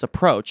nominations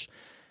approach,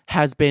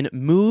 has been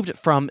moved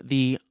from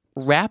the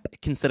rap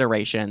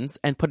considerations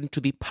and put into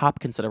the pop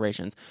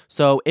considerations.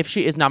 So if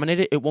she is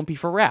nominated, it won't be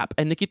for rap.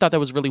 And Nicki thought that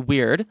was really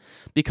weird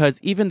because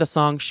even the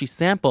song she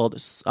sampled,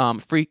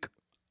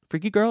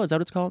 Freaky Girl, is that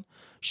what it's called?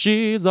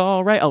 She's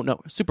all right. Oh,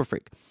 no, Super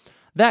Freak.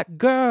 That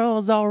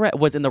girl's all right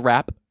was in the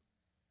rap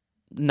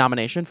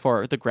nomination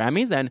for the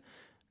Grammys, and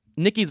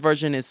Nicki's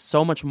version is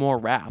so much more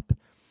rap.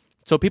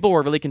 So people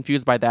were really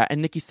confused by that.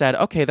 And Nicki said,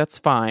 okay, that's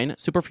fine.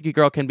 Super Freaky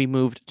Girl can be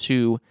moved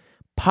to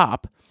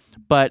pop.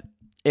 But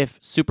if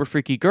Super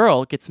Freaky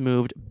Girl gets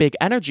moved, Big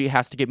Energy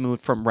has to get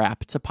moved from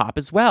rap to pop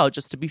as well,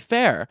 just to be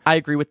fair. I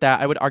agree with that.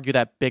 I would argue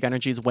that Big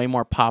Energy is way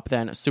more pop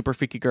than Super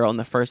Freaky Girl in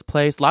the first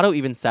place. Latto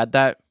even said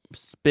that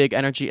Big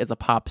Energy is a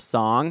pop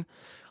song.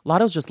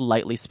 Latto's just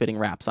lightly spitting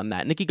raps on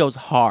that. Nicki goes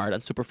hard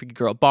on Super Freaky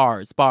Girl.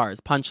 Bars,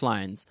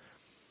 punchlines,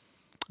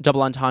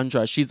 double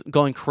entendre. She's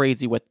going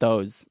crazy with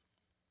those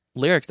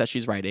lyrics that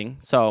she's writing.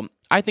 So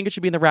I think it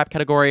should be in the rap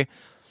category.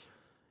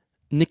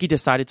 Nicki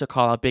decided to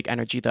call out Big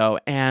Energy, though,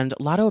 and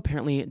Latto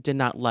apparently did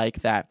not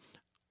like that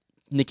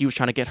Nicki was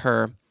trying to get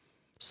her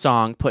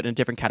song put in a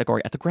different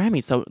category at the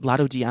Grammys, so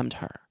Latto DM'd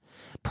her.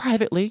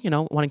 privately,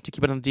 wanting to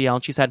keep it on the DL.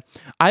 And she said,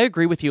 I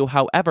agree with you.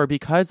 However,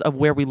 because of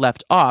where we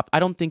left off, I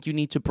don't think you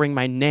need to bring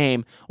my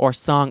name or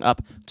song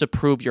up to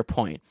prove your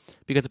point.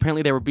 Because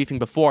apparently they were beefing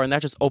before, and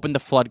that just opened the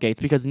floodgates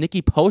because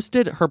Nicki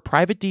posted her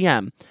private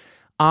DM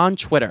on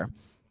Twitter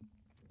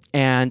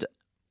and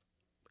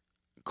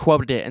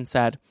quoted it and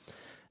said,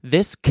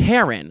 "This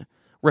Karen,"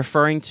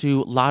 referring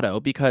to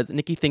Latto, because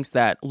Nicki thinks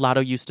that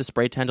Latto used to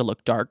spray tan to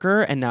look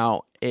darker and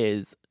now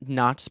is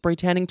not spray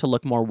tanning to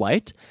look more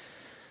white.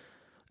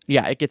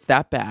 Yeah, it gets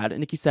that bad.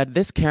 Nicki said,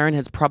 "This Karen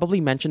has probably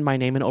mentioned my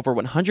name in over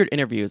 100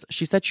 interviews.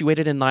 She said she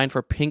waited in line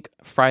for Pink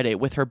Friday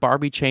with her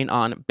Barbie chain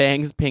on,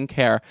 bangs, pink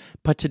hair.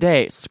 But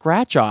today,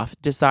 Scratch Off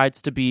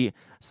decides to be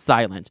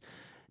silent."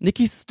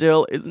 Nicki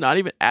still is not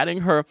even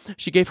adding her.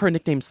 She gave her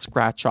nickname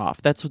Scratch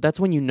Off. That's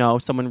when you know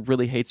someone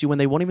really hates you, when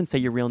they won't even say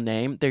your real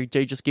name. They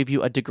just give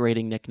you a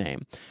degrading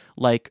nickname.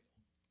 Like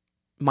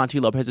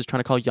Monty Lopez is trying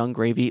to call Young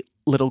Gravy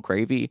Little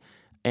Gravy,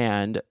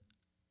 and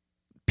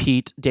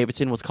Pete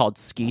Davidson was called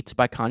Skeet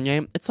by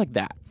Kanye. It's like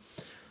that.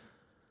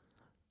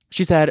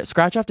 She said,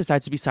 Scratch Off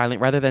decides to be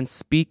silent rather than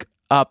speak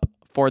up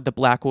for the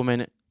black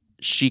woman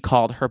she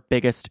called her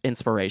biggest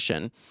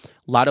inspiration.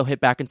 Latto hit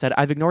back and said,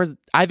 I've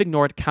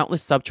ignored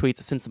countless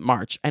subtweets since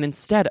March and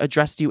instead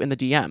addressed you in the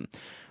DM.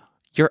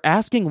 You're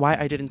asking why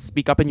I didn't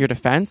speak up in your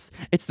defense?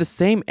 It's the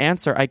same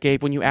answer I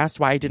gave when you asked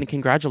why I didn't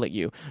congratulate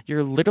you.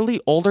 You're literally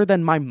older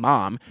than my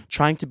mom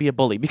trying to be a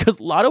bully, because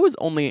Latto is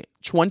only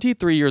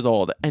 23 years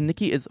old and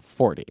Nicki is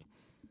 40.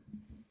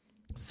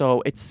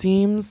 So it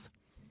seems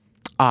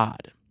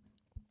odd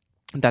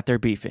that they're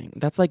beefing.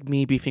 That's like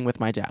me beefing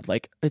with my dad.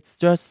 Like, it's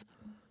just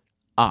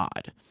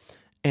odd.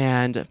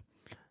 And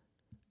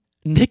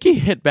Nicki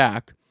hit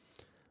back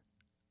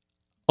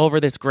over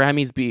this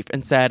Grammys beef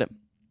and said,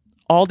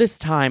 all this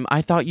time,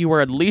 I thought you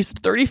were at least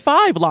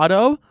 35,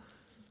 Latto.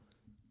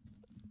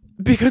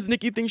 Because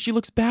Nicki thinks she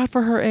looks bad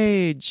for her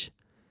age.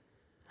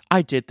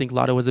 I did think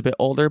Latto was a bit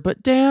older,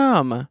 but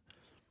damn.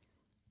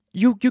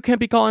 You can't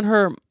be calling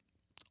her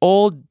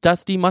old,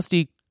 dusty,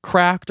 musty,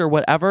 cracked, or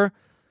whatever.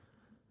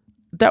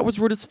 That was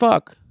rude as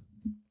fuck.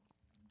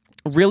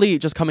 Really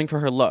just coming for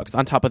her looks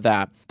on top of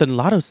that. Then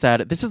Latto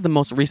said, this is the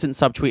most recent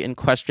subtweet in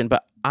question,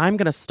 but I'm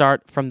going to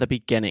start from the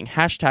beginning.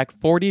 Hashtag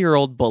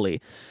 40-year-old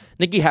bully.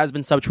 Nicki has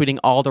been subtweeting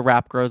all the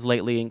rap girls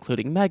lately,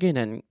 including Megan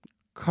and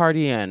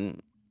Cardi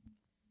and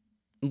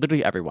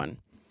literally everyone.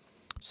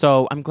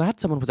 So I'm glad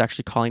someone was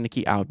actually calling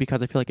Nicki out,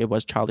 because I feel like it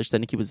was childish that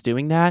Nicki was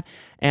doing that.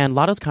 And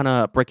Latto's kind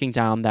of breaking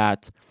down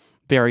that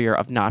barrier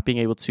of not being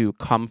able to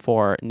come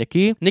for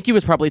Nicki. Nicki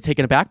was probably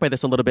taken aback by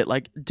this a little bit,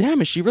 like,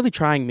 damn, is she really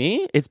trying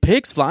me? Is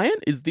pigs flying?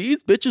 Is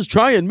these bitches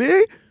trying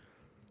me?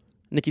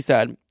 Nicki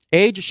said,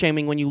 age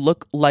shaming when you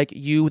look like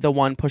you the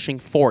one pushing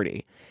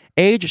 40.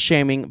 Age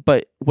shaming,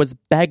 but was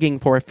begging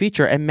for a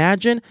feature.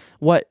 Imagine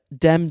what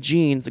dem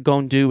jeans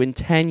gon' do in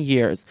 10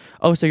 years.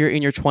 Oh, so you're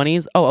in your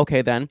 20s? Oh,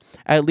 okay then.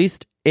 At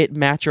least it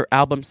match your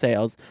album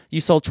sales. You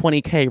sold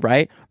 20K,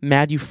 right?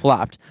 Mad you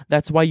flopped.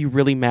 That's why you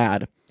really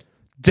mad.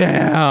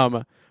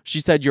 Damn. She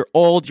said, you're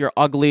old, you're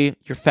ugly,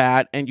 you're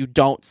fat, and you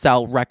don't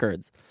sell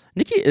records.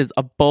 Nicki is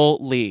a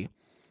bully.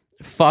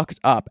 Fucked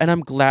up. And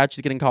I'm glad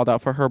she's getting called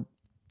out for her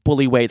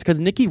bully ways, because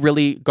Nicki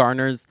really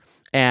garners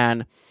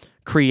and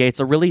creates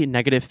a really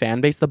negative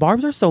fan base. The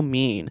Barbs are so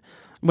mean.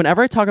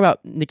 Whenever I talk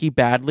about Nicki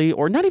badly,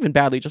 or not even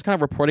badly, just kind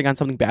of reporting on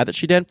something bad that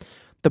she did,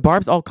 the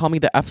Barbs all call me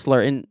the F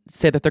slur and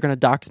say that they're going to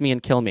dox me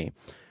and kill me.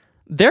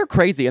 They're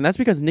crazy, and that's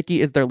because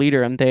Nicki is their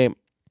leader and they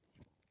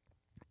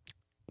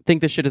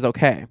think this shit is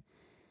okay.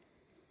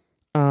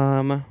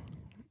 Let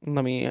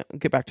me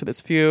get back to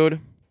this feud.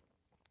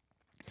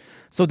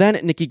 So then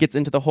Nicki gets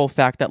into the whole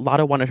fact that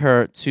Latto wanted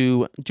her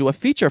to do a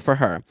feature for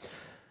her.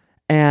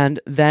 And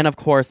then, of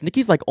course,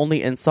 Nicki's like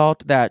only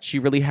insult that she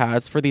really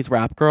has for these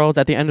rap girls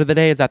at the end of the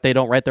day is that they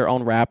don't write their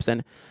own raps,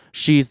 and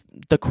she's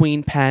the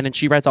queen pen and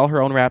she writes all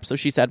her own raps. So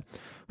she said,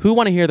 who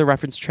want to hear the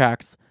reference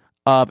tracks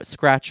of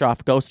Scratch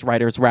Off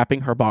ghostwriters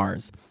rapping her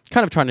bars?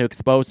 Kind of trying to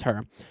expose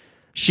her.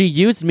 She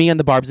used me and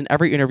the Barbs in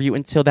every interview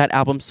until that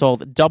album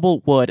sold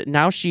double wood.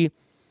 Now she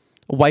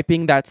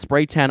wiping that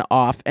spray tan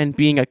off and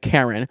being a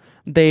Karen.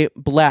 They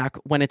black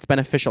when it's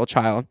beneficial,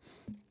 child.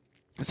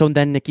 So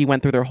then Nicki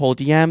went through their whole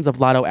DMs of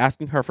Latto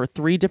asking her for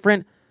 3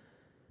 different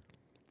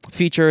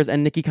features,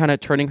 and Nicki kind of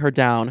turning her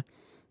down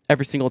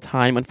every single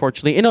time,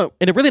 unfortunately, in a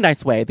really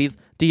nice way. These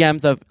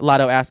DMs of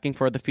Latto asking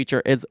for the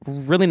feature is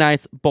really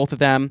nice, both of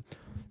them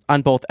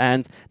on both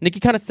ends. Nicki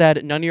kind of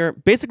said,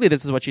 basically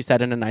this is what she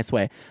said in a nice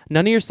way.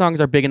 None of your songs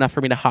are big enough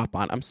for me to hop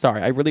on. I'm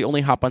sorry. I really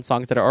only hop on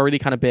songs that are already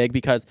kind of big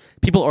because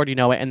people already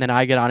know it, and then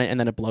I get on it and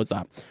then it blows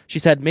up. She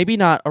said, maybe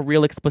not a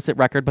real explicit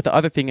record, but the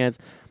other thing is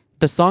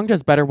the song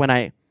does better when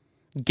I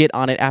get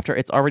on it after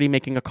it's already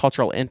making a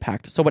cultural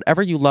impact. So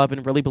whatever you love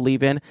and really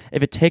believe in,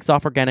 if it takes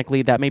off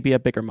organically, that may be a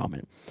bigger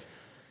moment.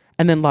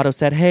 And then Latto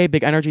said, hey,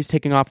 Big Energy's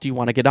taking off. Do you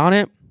want to get on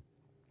it?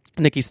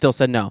 Nicki still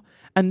said no.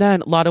 And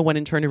then Latto went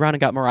and turned around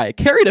and got Mariah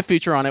Carey to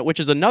feature on it, which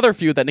is another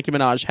feud that Nicki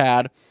Minaj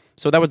had.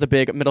 So that was a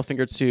big middle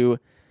finger to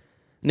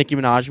Nicki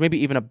Minaj, maybe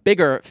even a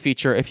bigger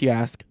feature if you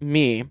ask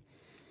me.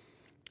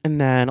 And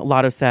then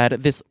Latto said,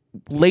 this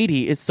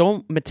lady is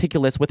so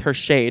meticulous with her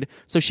shade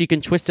so she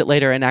can twist it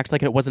later and act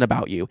like it wasn't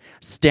about you.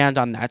 Stand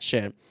on that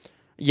shit.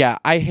 Yeah,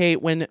 I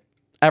hate when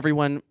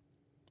everyone,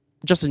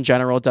 just in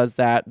general, does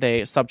that.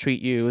 They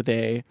subtweet you.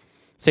 They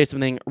say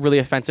something really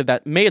offensive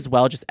that may as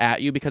well just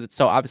at you because it's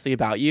so obviously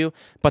about you,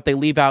 but they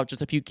leave out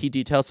just a few key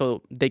details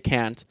so they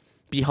can't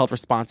be held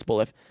responsible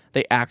if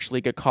they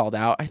actually get called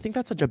out. I think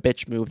that's such a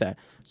bitch move that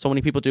so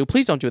many people do.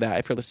 Please don't do that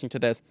if you're listening to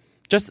this.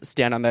 Just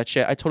stand on that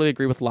shit. I totally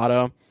agree with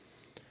Latto.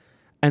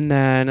 And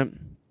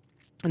then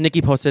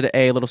Nicki posted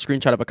a little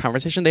screenshot of a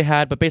conversation they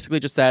had, but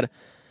basically just said,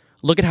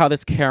 look at how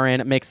this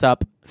Karen makes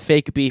up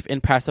fake beef in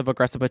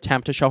passive-aggressive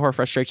attempt to show her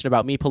frustration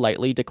about me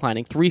politely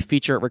declining 3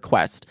 feature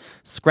requests.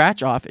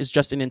 Scratch Off is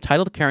just an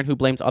entitled Karen who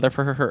blames other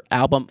for her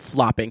album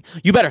flopping.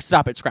 You better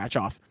stop it, Scratch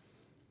Off.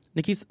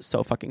 Nicki's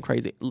so fucking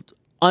crazy.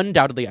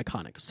 Undoubtedly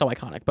iconic. So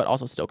iconic, but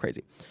also still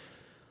crazy.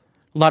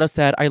 Latto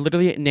said, I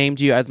literally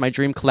named you as my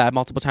dream collab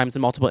multiple times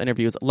in multiple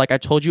interviews. Like I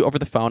told you over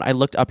the phone, I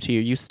looked up to you.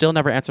 You still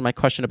never answered my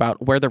question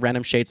about where the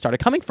random shade started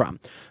coming from.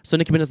 So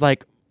Nicki Minaj is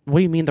like, what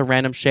do you mean the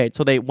random shade?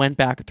 So they went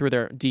back through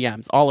their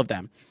DMs, all of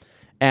them.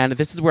 And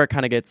this is where it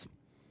kind of gets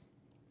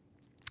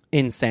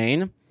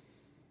insane.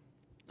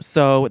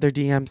 So their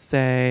DMs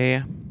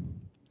say,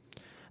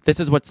 this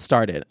is what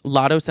started.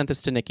 Latto sent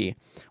this to Nicki.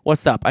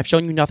 What's up? I've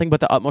shown you nothing but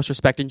the utmost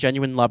respect and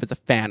genuine love as a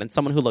fan and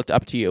someone who looked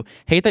up to you.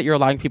 Hate that you're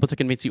allowing people to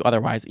convince you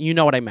otherwise. You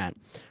know what I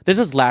meant. This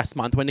was last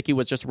month when Nicki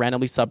was just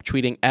randomly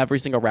subtweeting every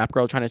single rap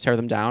girl trying to tear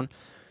them down.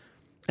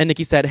 And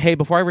Nicki said, hey,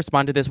 before I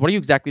respond to this, what are you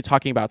exactly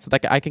talking about so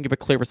that I can give a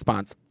clear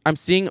response? I'm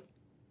seeing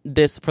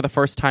this for the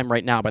first time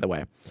right now, by the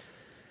way.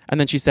 And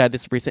then she said,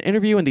 this recent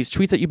interview and these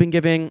tweets that you've been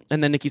giving.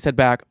 And then Nicki said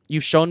back,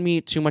 you've shown me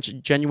too much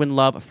genuine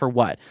love for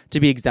what? To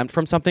be exempt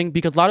from something?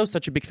 Because Latto's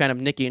such a big fan of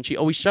Nicki and she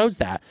always shows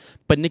that.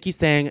 But Nicki's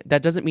saying,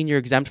 that doesn't mean you're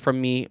exempt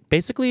from me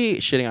basically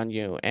shitting on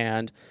you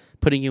and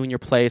putting you in your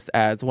place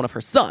as one of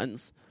her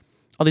sons.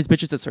 All these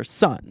bitches as her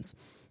sons.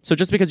 So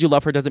just because you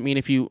love her doesn't mean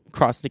if you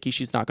cross Nicki,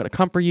 she's not going to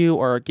come for you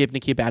or give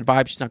Nicki a bad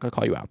vibe. She's not going to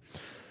call you out.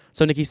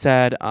 So Nicki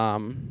said,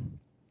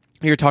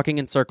 you're talking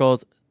in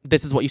circles.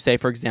 This is what you say,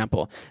 for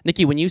example.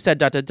 Nicki, when you said ...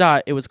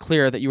 it was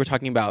clear that you were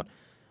talking about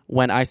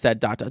when I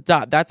said ...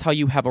 That's how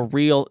you have a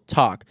real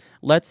talk.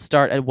 Let's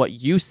start at what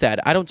you said.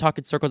 I don't talk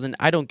in circles and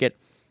I don't get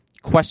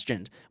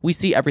questioned. We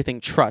see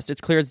everything. Trust.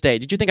 It's clear as day.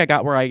 Did you think I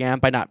got where I am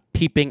by not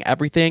peeping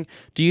everything?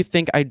 Do you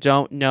think I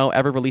don't know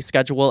every release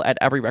schedule at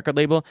every record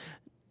label?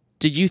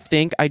 Did you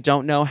think I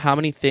don't know how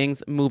many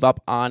things move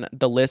up on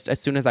the list as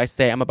soon as I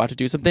say I'm about to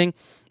do something?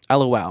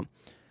 LOL.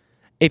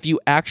 If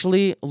you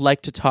actually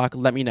like to talk,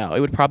 let me know.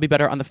 It would probably be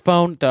better on the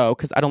phone, though,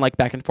 because I don't like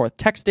back and forth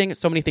texting.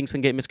 So many things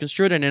can get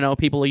misconstrued, and I know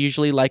people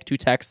usually like to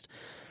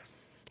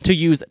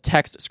use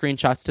text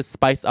screenshots to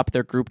spice up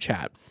their group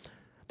chat.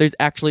 There's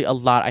actually a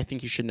lot I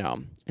think you should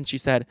know. And she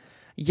said,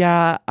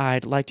 yeah,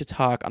 I'd like to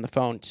talk on the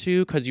phone,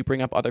 too, because you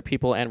bring up other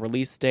people and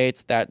release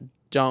dates that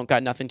don't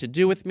got nothing to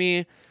do with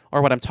me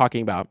or what I'm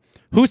talking about.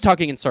 Who's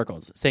talking in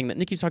circles? Saying that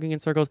Nicki's talking in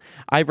circles.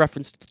 I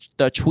referenced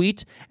the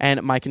tweet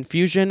and my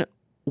confusion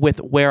with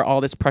where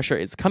all this pressure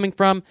is coming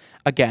from.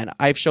 Again,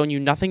 I've shown you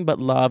nothing but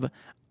love.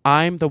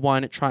 I'm the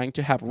one trying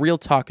to have real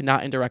talk,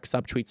 not indirect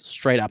subtweets,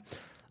 straight up.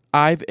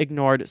 I've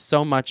ignored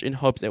so much in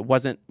hopes it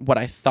wasn't what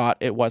I thought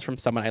it was from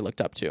someone I looked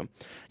up to.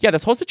 Yeah,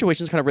 this whole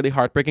situation is kind of really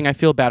heartbreaking. I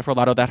feel bad for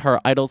Latto that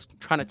her idol's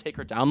trying to take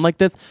her down like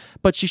this,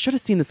 but she should have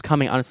seen this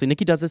coming, honestly.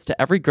 Nicki does this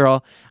to every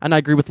girl, and I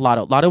agree with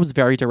Latto. Latto was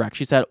very direct.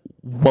 She said,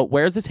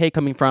 where's this hate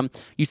coming from?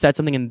 You said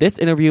something in this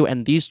interview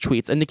and these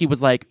tweets, and Nicki was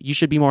like, you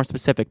should be more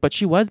specific, but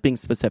she was being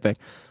specific.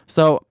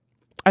 So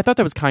I thought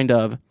that was kind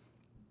of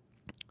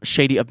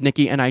shady of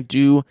Nicki, and I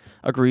do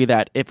agree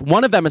that if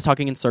one of them is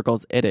talking in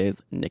circles, it is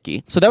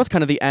Nicki. So that was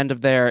kind of the end of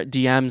their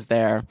DMs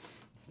there,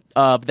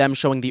 of them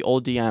showing the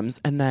old DMs,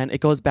 and then it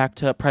goes back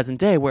to present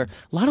day where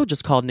Latto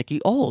just called Nicki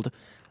old.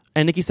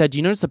 And Nicki said, do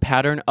you notice a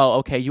pattern? Oh,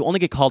 okay, you only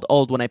get called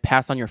old when I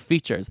pass on your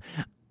features.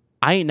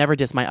 I ain't never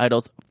dissed my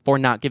idols for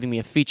not giving me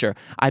a feature.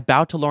 I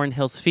bowed to Lauryn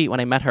Hill's feet when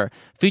I met her.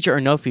 Feature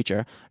or no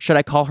feature. Should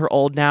I call her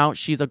old now?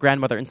 She's a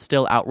grandmother and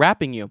still out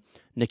rapping you.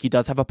 Nicki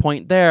does have a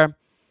point there.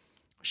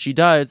 She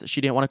does.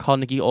 She didn't want to call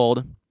Nicki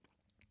old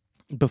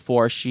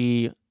before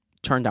she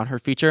turned down her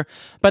feature.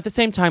 But at the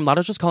same time,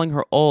 Latto's just calling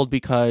her old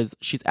because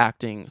she's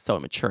acting so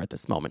immature at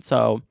this moment.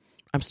 So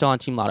I'm still on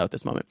Team Latto at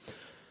this moment.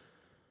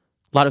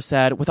 Latto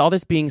said, with all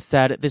this being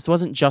said, this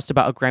wasn't just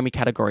about a Grammy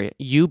category.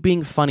 You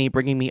being funny,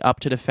 bringing me up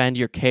to defend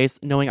your case,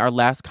 knowing our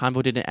last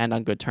convo didn't end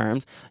on good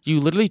terms. You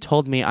literally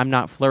told me I'm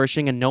not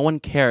flourishing and no one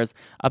cares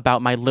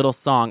about my little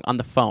song on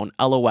the phone.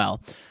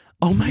 LOL.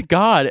 Oh my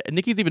God.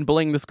 Nicki's even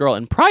bullying this girl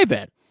in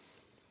private.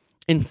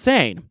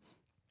 Insane.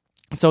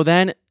 So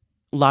then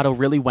Latto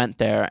really went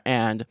there,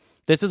 and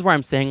this is where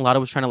I'm saying Latto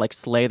was trying to like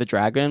slay the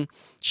dragon.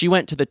 She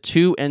went to the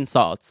 2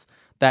 insults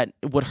that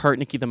would hurt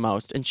Nicki the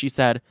most, and she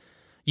said,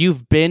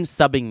 you've been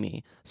subbing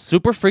me.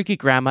 Super Freaky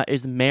Grandma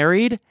is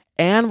married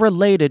and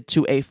related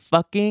to a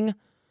fucking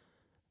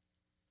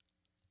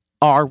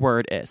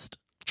R-wordist.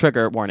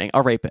 Trigger warning,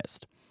 a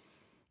rapist.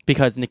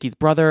 because Nicki's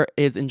brother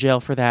is in jail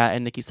for that,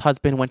 and Nicki's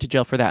husband went to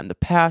jail for that in the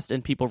past,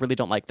 and people really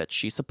don't like that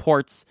she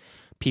supports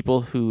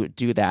people who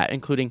do that,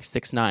 including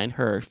 6ix9ine,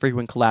 her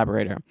frequent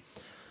collaborator.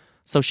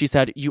 So she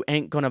said, "You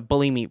ain't gonna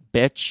bully me,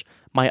 bitch.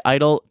 My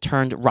idol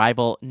turned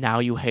rival, now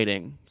you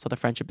hating." So the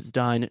friendship is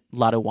done.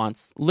 Latto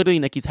wants literally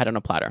Nicki's head on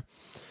a platter.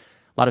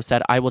 Latto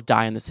said, "I will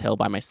die on this hill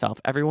by myself.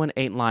 Everyone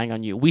ain't lying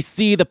on you. We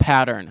see the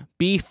pattern.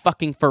 Be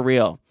fucking for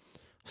real."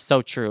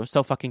 So true.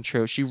 So fucking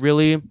true. She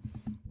really...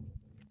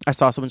 I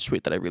saw someone's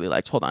tweet that I really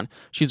liked. Hold on.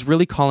 She's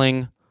really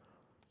calling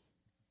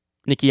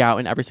Nicki out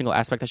in every single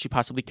aspect that she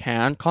possibly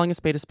can, calling a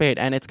spade,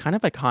 and it's kind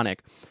of iconic.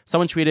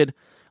 Someone tweeted,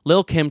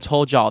 "Lil' Kim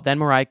told y'all, then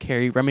Mariah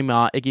Carey, Remy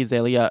Ma, Iggy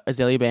Azalea,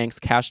 Azalea Banks,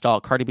 Cash Doll,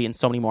 Cardi B, and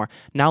so many more.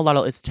 Now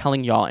Latto is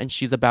telling y'all, and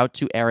she's about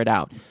to air it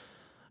out.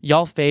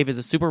 Y'all fave is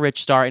a super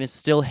rich star and is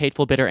still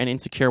hateful, bitter, and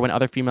insecure when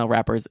other female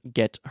rappers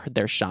get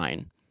their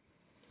shine."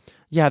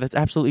 Yeah, that's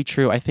absolutely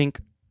true. I think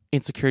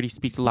insecurity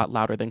speaks a lot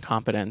louder than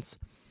confidence.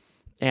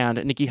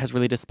 And Nicki has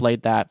really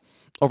displayed that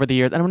over the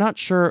years. And I'm not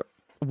sure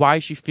why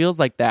she feels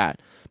like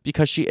that,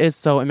 because she is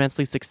so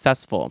immensely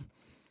successful.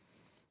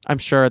 I'm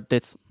sure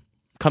that's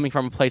coming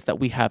from a place that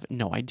we have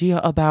no idea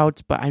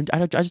about, but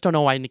I just don't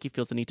know why Nicki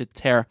feels the need to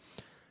tear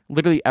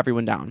literally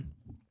everyone down.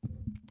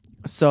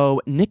 So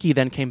Nicki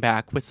then came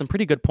back with some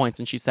pretty good points,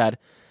 and she said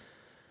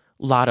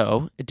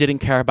Latto didn't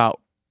care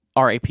about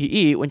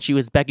RAPE when she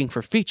was begging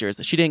for features.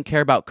 She didn't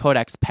care about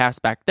Kodak's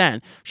past back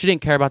then. She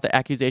didn't care about the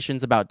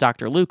accusations about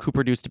Dr. Luke, who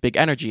produced Big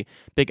Energy.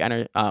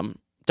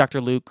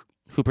 Dr. Luke,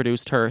 who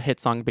produced her hit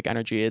song Big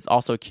Energy, is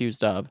also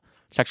accused of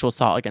sexual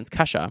assault against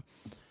Kesha.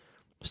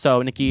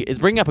 So Nicki is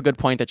bringing up a good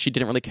point that she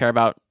didn't really care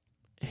about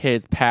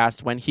his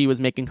past when he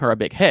was making her a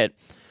big hit.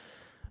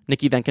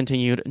 Nicki then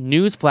continued,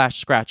 "Newsflash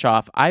scratch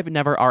off. I've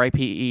never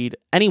RAPE'd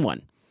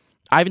anyone.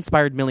 I've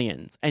inspired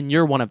millions, and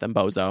you're one of them,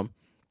 bozo."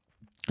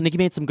 Nicki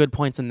made some good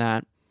points in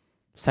that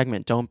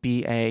segment. Don't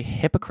be a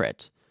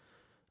hypocrite.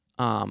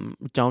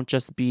 Don't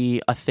just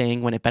be a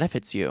thing when it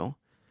benefits you.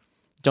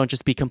 Don't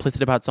just be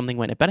complicit about something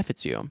when it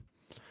benefits you.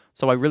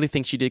 So I really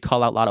think she did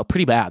call out Latto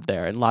pretty bad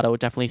there, and Latto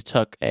definitely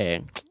took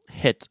a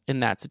hit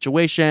in that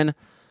situation.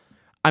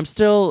 I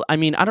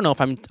don't know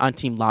if I'm on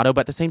Team Latto,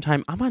 but at the same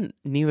time, I'm on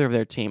neither of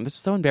their team. This is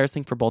so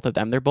embarrassing for both of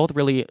them. They're both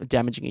really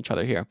damaging each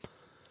other here.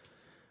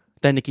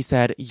 Then Nicki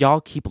said, "Y'all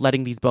keep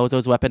letting these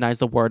bozos weaponize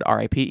the word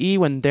RAPE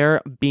when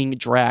they're being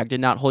dragged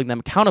and not holding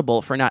them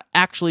accountable for not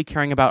actually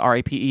caring about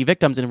RAPE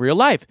victims in real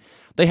life.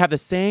 They have the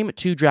same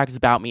 2 drags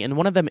about me, and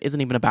one of them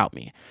isn't even about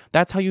me.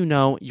 That's how you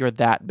know you're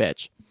that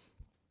bitch."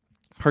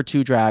 Her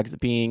 2 drags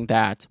being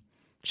that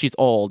she's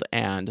old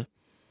and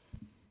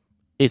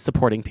is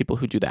supporting people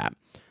who do that.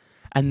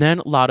 And then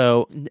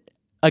Latto,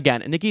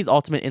 again, Nicki's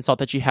ultimate insult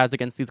that she has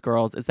against these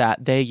girls is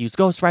that they use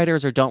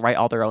ghostwriters or don't write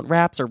all their own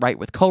raps or write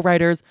with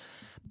co-writers.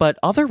 But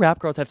other rap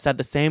girls have said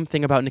the same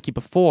thing about Nicki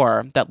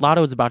before that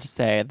Latto is about to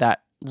say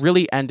that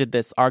really ended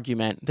this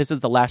argument. This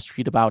is the last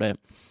tweet about it.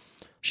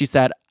 She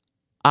said,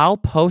 "I'll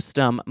post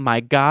 'em my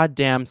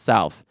goddamn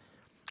self,"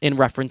 in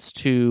reference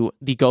to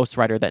the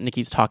ghostwriter that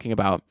Nicki's talking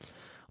about.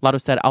 Latto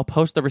said, "I'll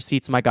post the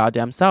receipts my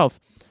goddamn self.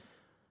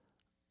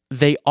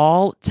 They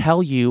all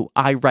tell you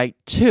I write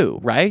too,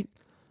 right?"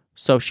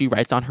 So she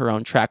writes on her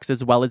own tracks,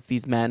 as well as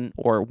these men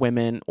or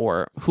women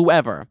or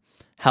whoever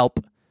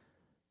help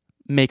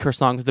make her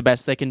songs the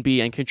best they can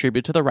be and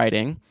contribute to the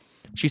writing.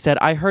 She said,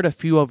 "I heard a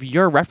few of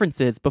your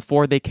references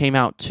before they came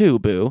out too,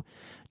 boo.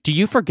 Do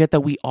you forget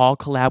that we all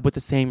collab with the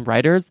same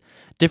writers?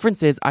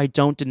 Difference is, I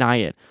don't deny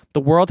it.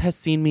 The world has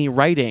seen me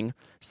writing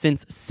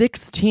since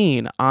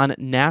 16 on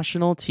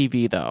national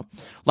TV, though."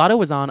 Latto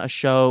was on a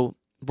show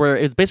where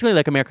it was basically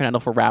like American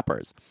Idol for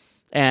rappers.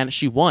 And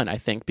she won, I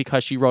think,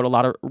 because she wrote a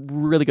lot of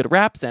really good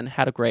raps and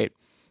had a great,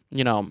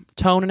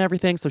 tone and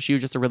everything. So she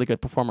was just a really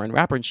good performer and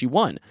rapper, and she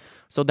won.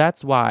 So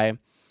that's why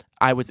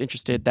I was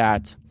interested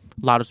that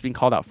Latto's being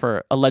called out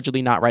for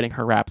allegedly not writing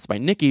her raps by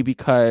Nicki,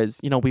 because,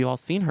 we've all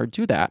seen her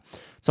do that.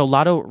 So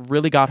Latto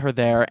really got her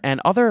there.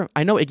 And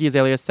I know Iggy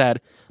Azalea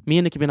said, "Me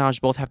and Nicki Minaj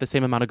both have the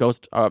same amount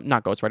of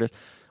not ghostwriters.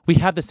 We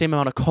have the same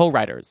amount of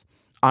co-writers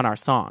on our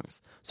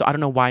songs." So I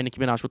don't know why Nicki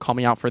Minaj would call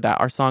me out for that.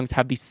 Our songs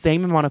have the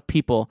same amount of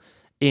people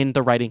in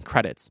the writing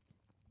credits.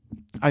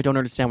 I don't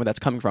understand where that's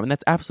coming from. And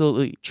that's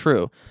absolutely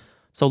true.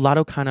 So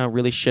Latto kind of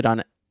really shit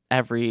on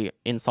every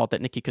insult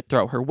that Nicki could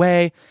throw her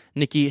way.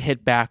 Nicki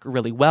hit back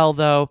really well,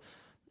 though.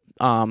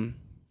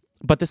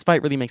 But this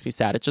fight really makes me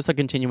sad. It's just a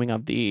continuing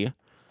of the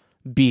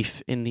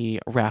beef in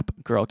the rap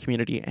girl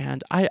community.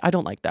 And I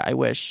don't like that. I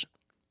wish,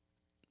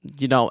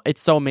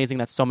 it's so amazing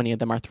that so many of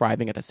them are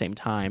thriving at the same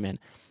time and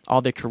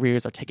all their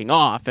careers are taking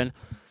off. And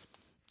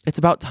it's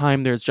about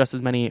time there's just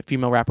as many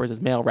female rappers as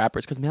male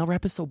rappers, because male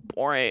rap is so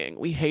boring.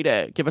 We hate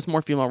it. Give us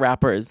more female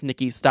rappers.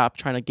 Nicki, stop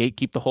trying to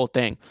gatekeep the whole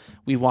thing.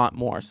 We want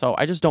more. So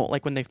I just don't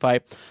like when they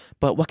fight.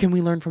 But what can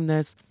we learn from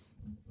this?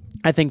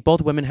 I think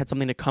both women had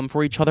something to come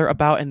for each other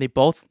about, and they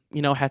both,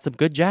 had some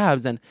good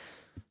jabs and,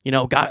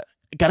 got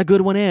a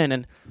good one in,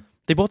 and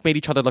they both made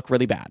each other look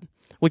really bad,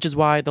 which is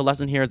why the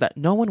lesson here is that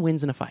no one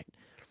wins in a fight.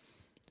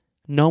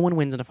 No one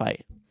wins in a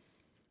fight.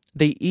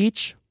 They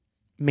each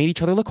made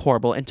each other look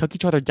horrible and took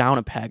each other down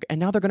a peg, and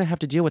now they're going to have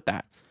to deal with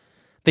that.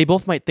 They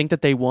both might think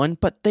that they won,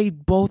 but they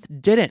both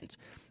didn't.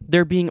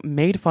 They're being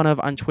made fun of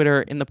on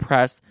Twitter, in the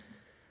press,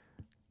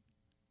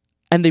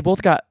 and they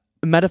both got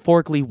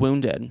metaphorically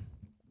wounded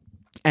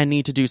and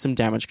need to do some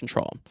damage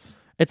control.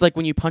 It's like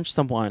when you punch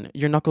someone,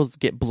 your knuckles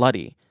get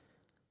bloody.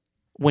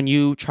 When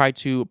you try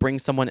to bring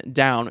someone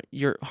down,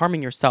 you're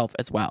harming yourself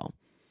as well.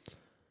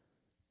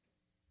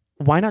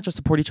 Why not just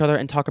support each other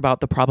and talk about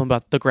the problem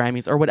about the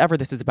Grammys or whatever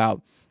this is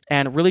about,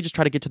 and really just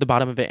try to get to the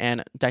bottom of it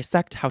and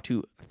dissect how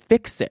to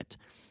fix it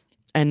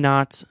and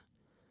not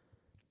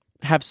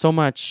have so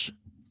much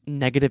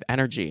negative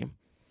energy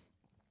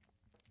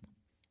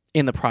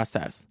in the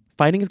process.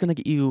 Fighting is going to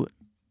get you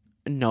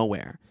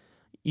nowhere.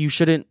 You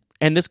shouldn't,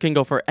 and this can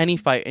go for any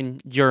fight in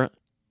your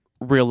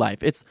real life.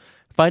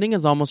 Fighting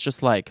is almost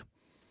just like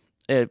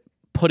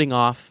putting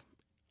off,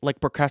 like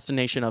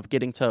procrastination of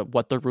getting to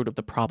what the root of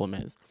the problem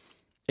is.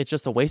 It's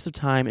just a waste of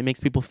time. It makes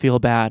people feel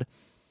bad.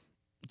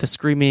 The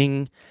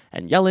screaming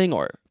and yelling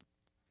or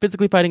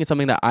physically fighting is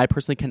something that I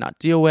personally cannot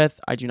deal with.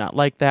 I do not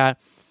like that.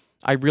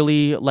 I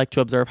really like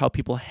to observe how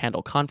people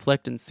handle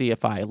conflict and see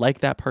if I like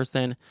that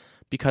person,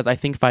 because I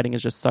think fighting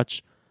is just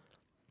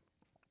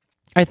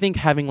I think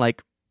having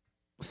like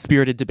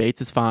spirited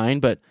debates is fine,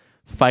 but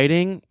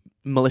fighting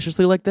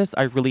maliciously like this,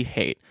 I really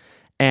hate.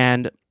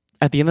 And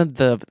at the end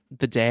of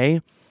the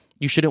day,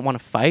 you shouldn't want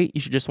to fight.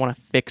 You should just want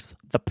to fix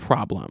the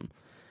problem.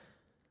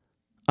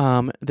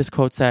 This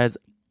quote says,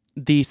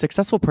 "The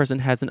successful person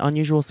has an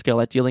unusual skill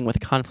at dealing with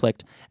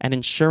conflict and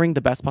ensuring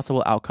the best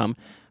possible outcome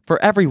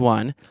for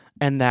everyone,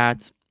 and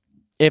that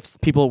if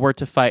people were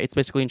to fight, it's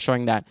basically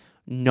ensuring that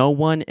no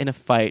one in a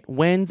fight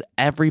wins,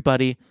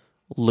 everybody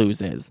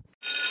loses."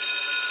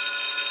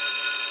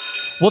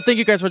 Well, thank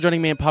you guys for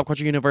joining me in Pop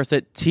Culture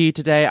University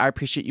today. I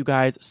appreciate you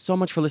guys so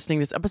much for listening.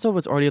 This episode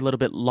was already a little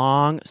bit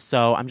long,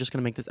 so I'm just going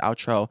to make this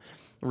outro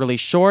really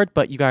short,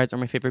 but you guys are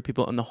my favorite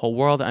people in the whole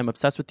world. I'm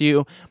obsessed with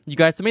you. You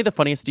guys send me the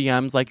funniest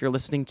DMs, like you're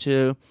listening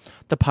to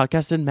the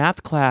podcast in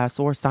math class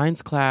or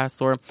science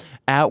class or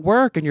at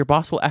work, and your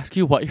boss will ask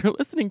you what you're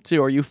listening to,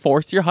 or you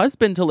force your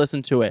husband to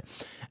listen to it.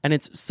 And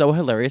it's so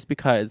hilarious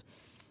because,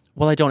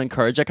 well, I don't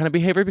encourage that kind of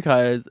behavior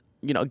because,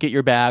 get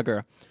your bag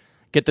or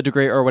get the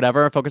degree or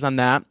whatever, focus on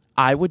that.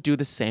 I would do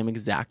the same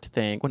exact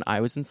thing when I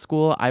was in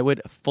school. I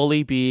would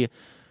fully be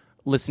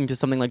listening to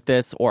something like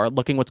this or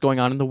looking what's going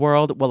on in the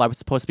world while I was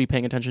supposed to be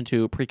paying attention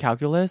to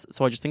pre-calculus.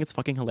 So I just think it's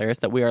fucking hilarious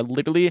that we are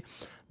literally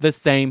the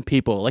same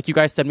people. Like, you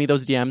guys send me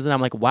those DMs and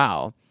I'm like,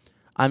 wow,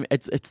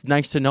 it's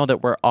nice to know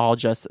that we're all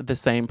just the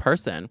same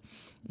person.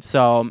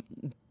 So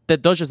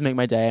those just make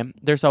my day.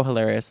 They're so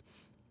hilarious.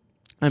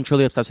 I'm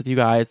truly obsessed with you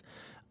guys.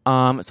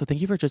 So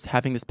thank you for just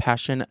having this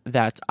passion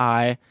that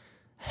I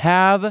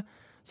have.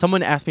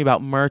 Someone asked me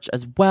about merch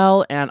as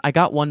well, and I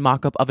got one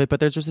mock-up of it, but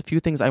there's just a few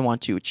things I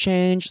want to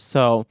change,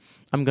 so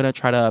I'm going to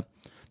try to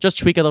just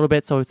tweak it a little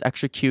bit so it's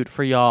extra cute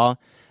for y'all,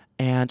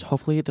 and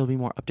hopefully there'll be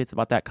more updates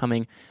about that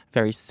coming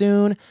very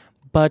soon.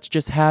 But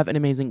just have an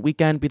amazing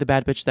weekend. Be the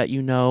bad bitch that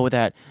you know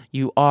that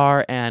you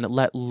are, and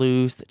let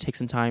loose. Take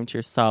some time to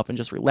yourself and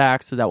just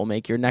relax, so that will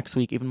make your next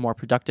week even more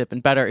productive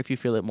and better if you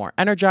feel it more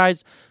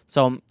energized.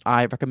 So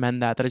I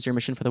recommend that. That is your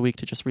mission for the week,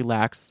 to just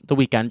relax, the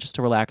weekend, just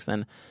to relax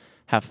and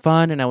have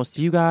fun. And I will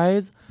see you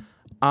guys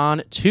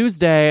on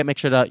Tuesday. Make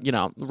sure to,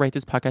 rate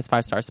this podcast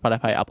 5 stars,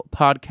 Spotify, Apple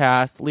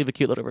Podcasts, leave a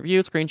cute little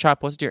review, screenshot,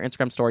 post it to your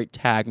Instagram story,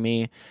 tag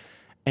me.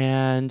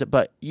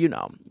 But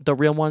the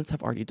real ones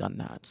have already done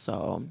that.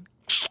 So,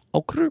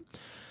 okay.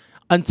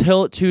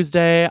 Until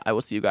Tuesday, I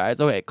will see you guys.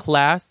 Okay,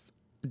 class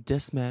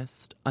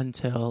dismissed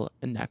until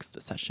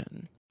next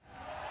session.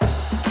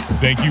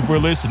 Thank you for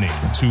listening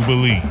to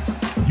Believe.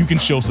 You can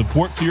show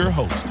support to your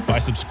host by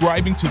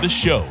subscribing to the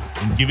show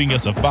and giving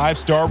us a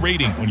 5-star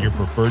rating on your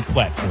preferred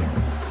platform.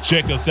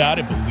 Check us out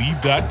at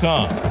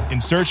Believe.com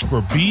and search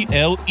for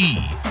BLEAV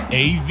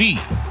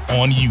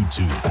on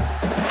YouTube.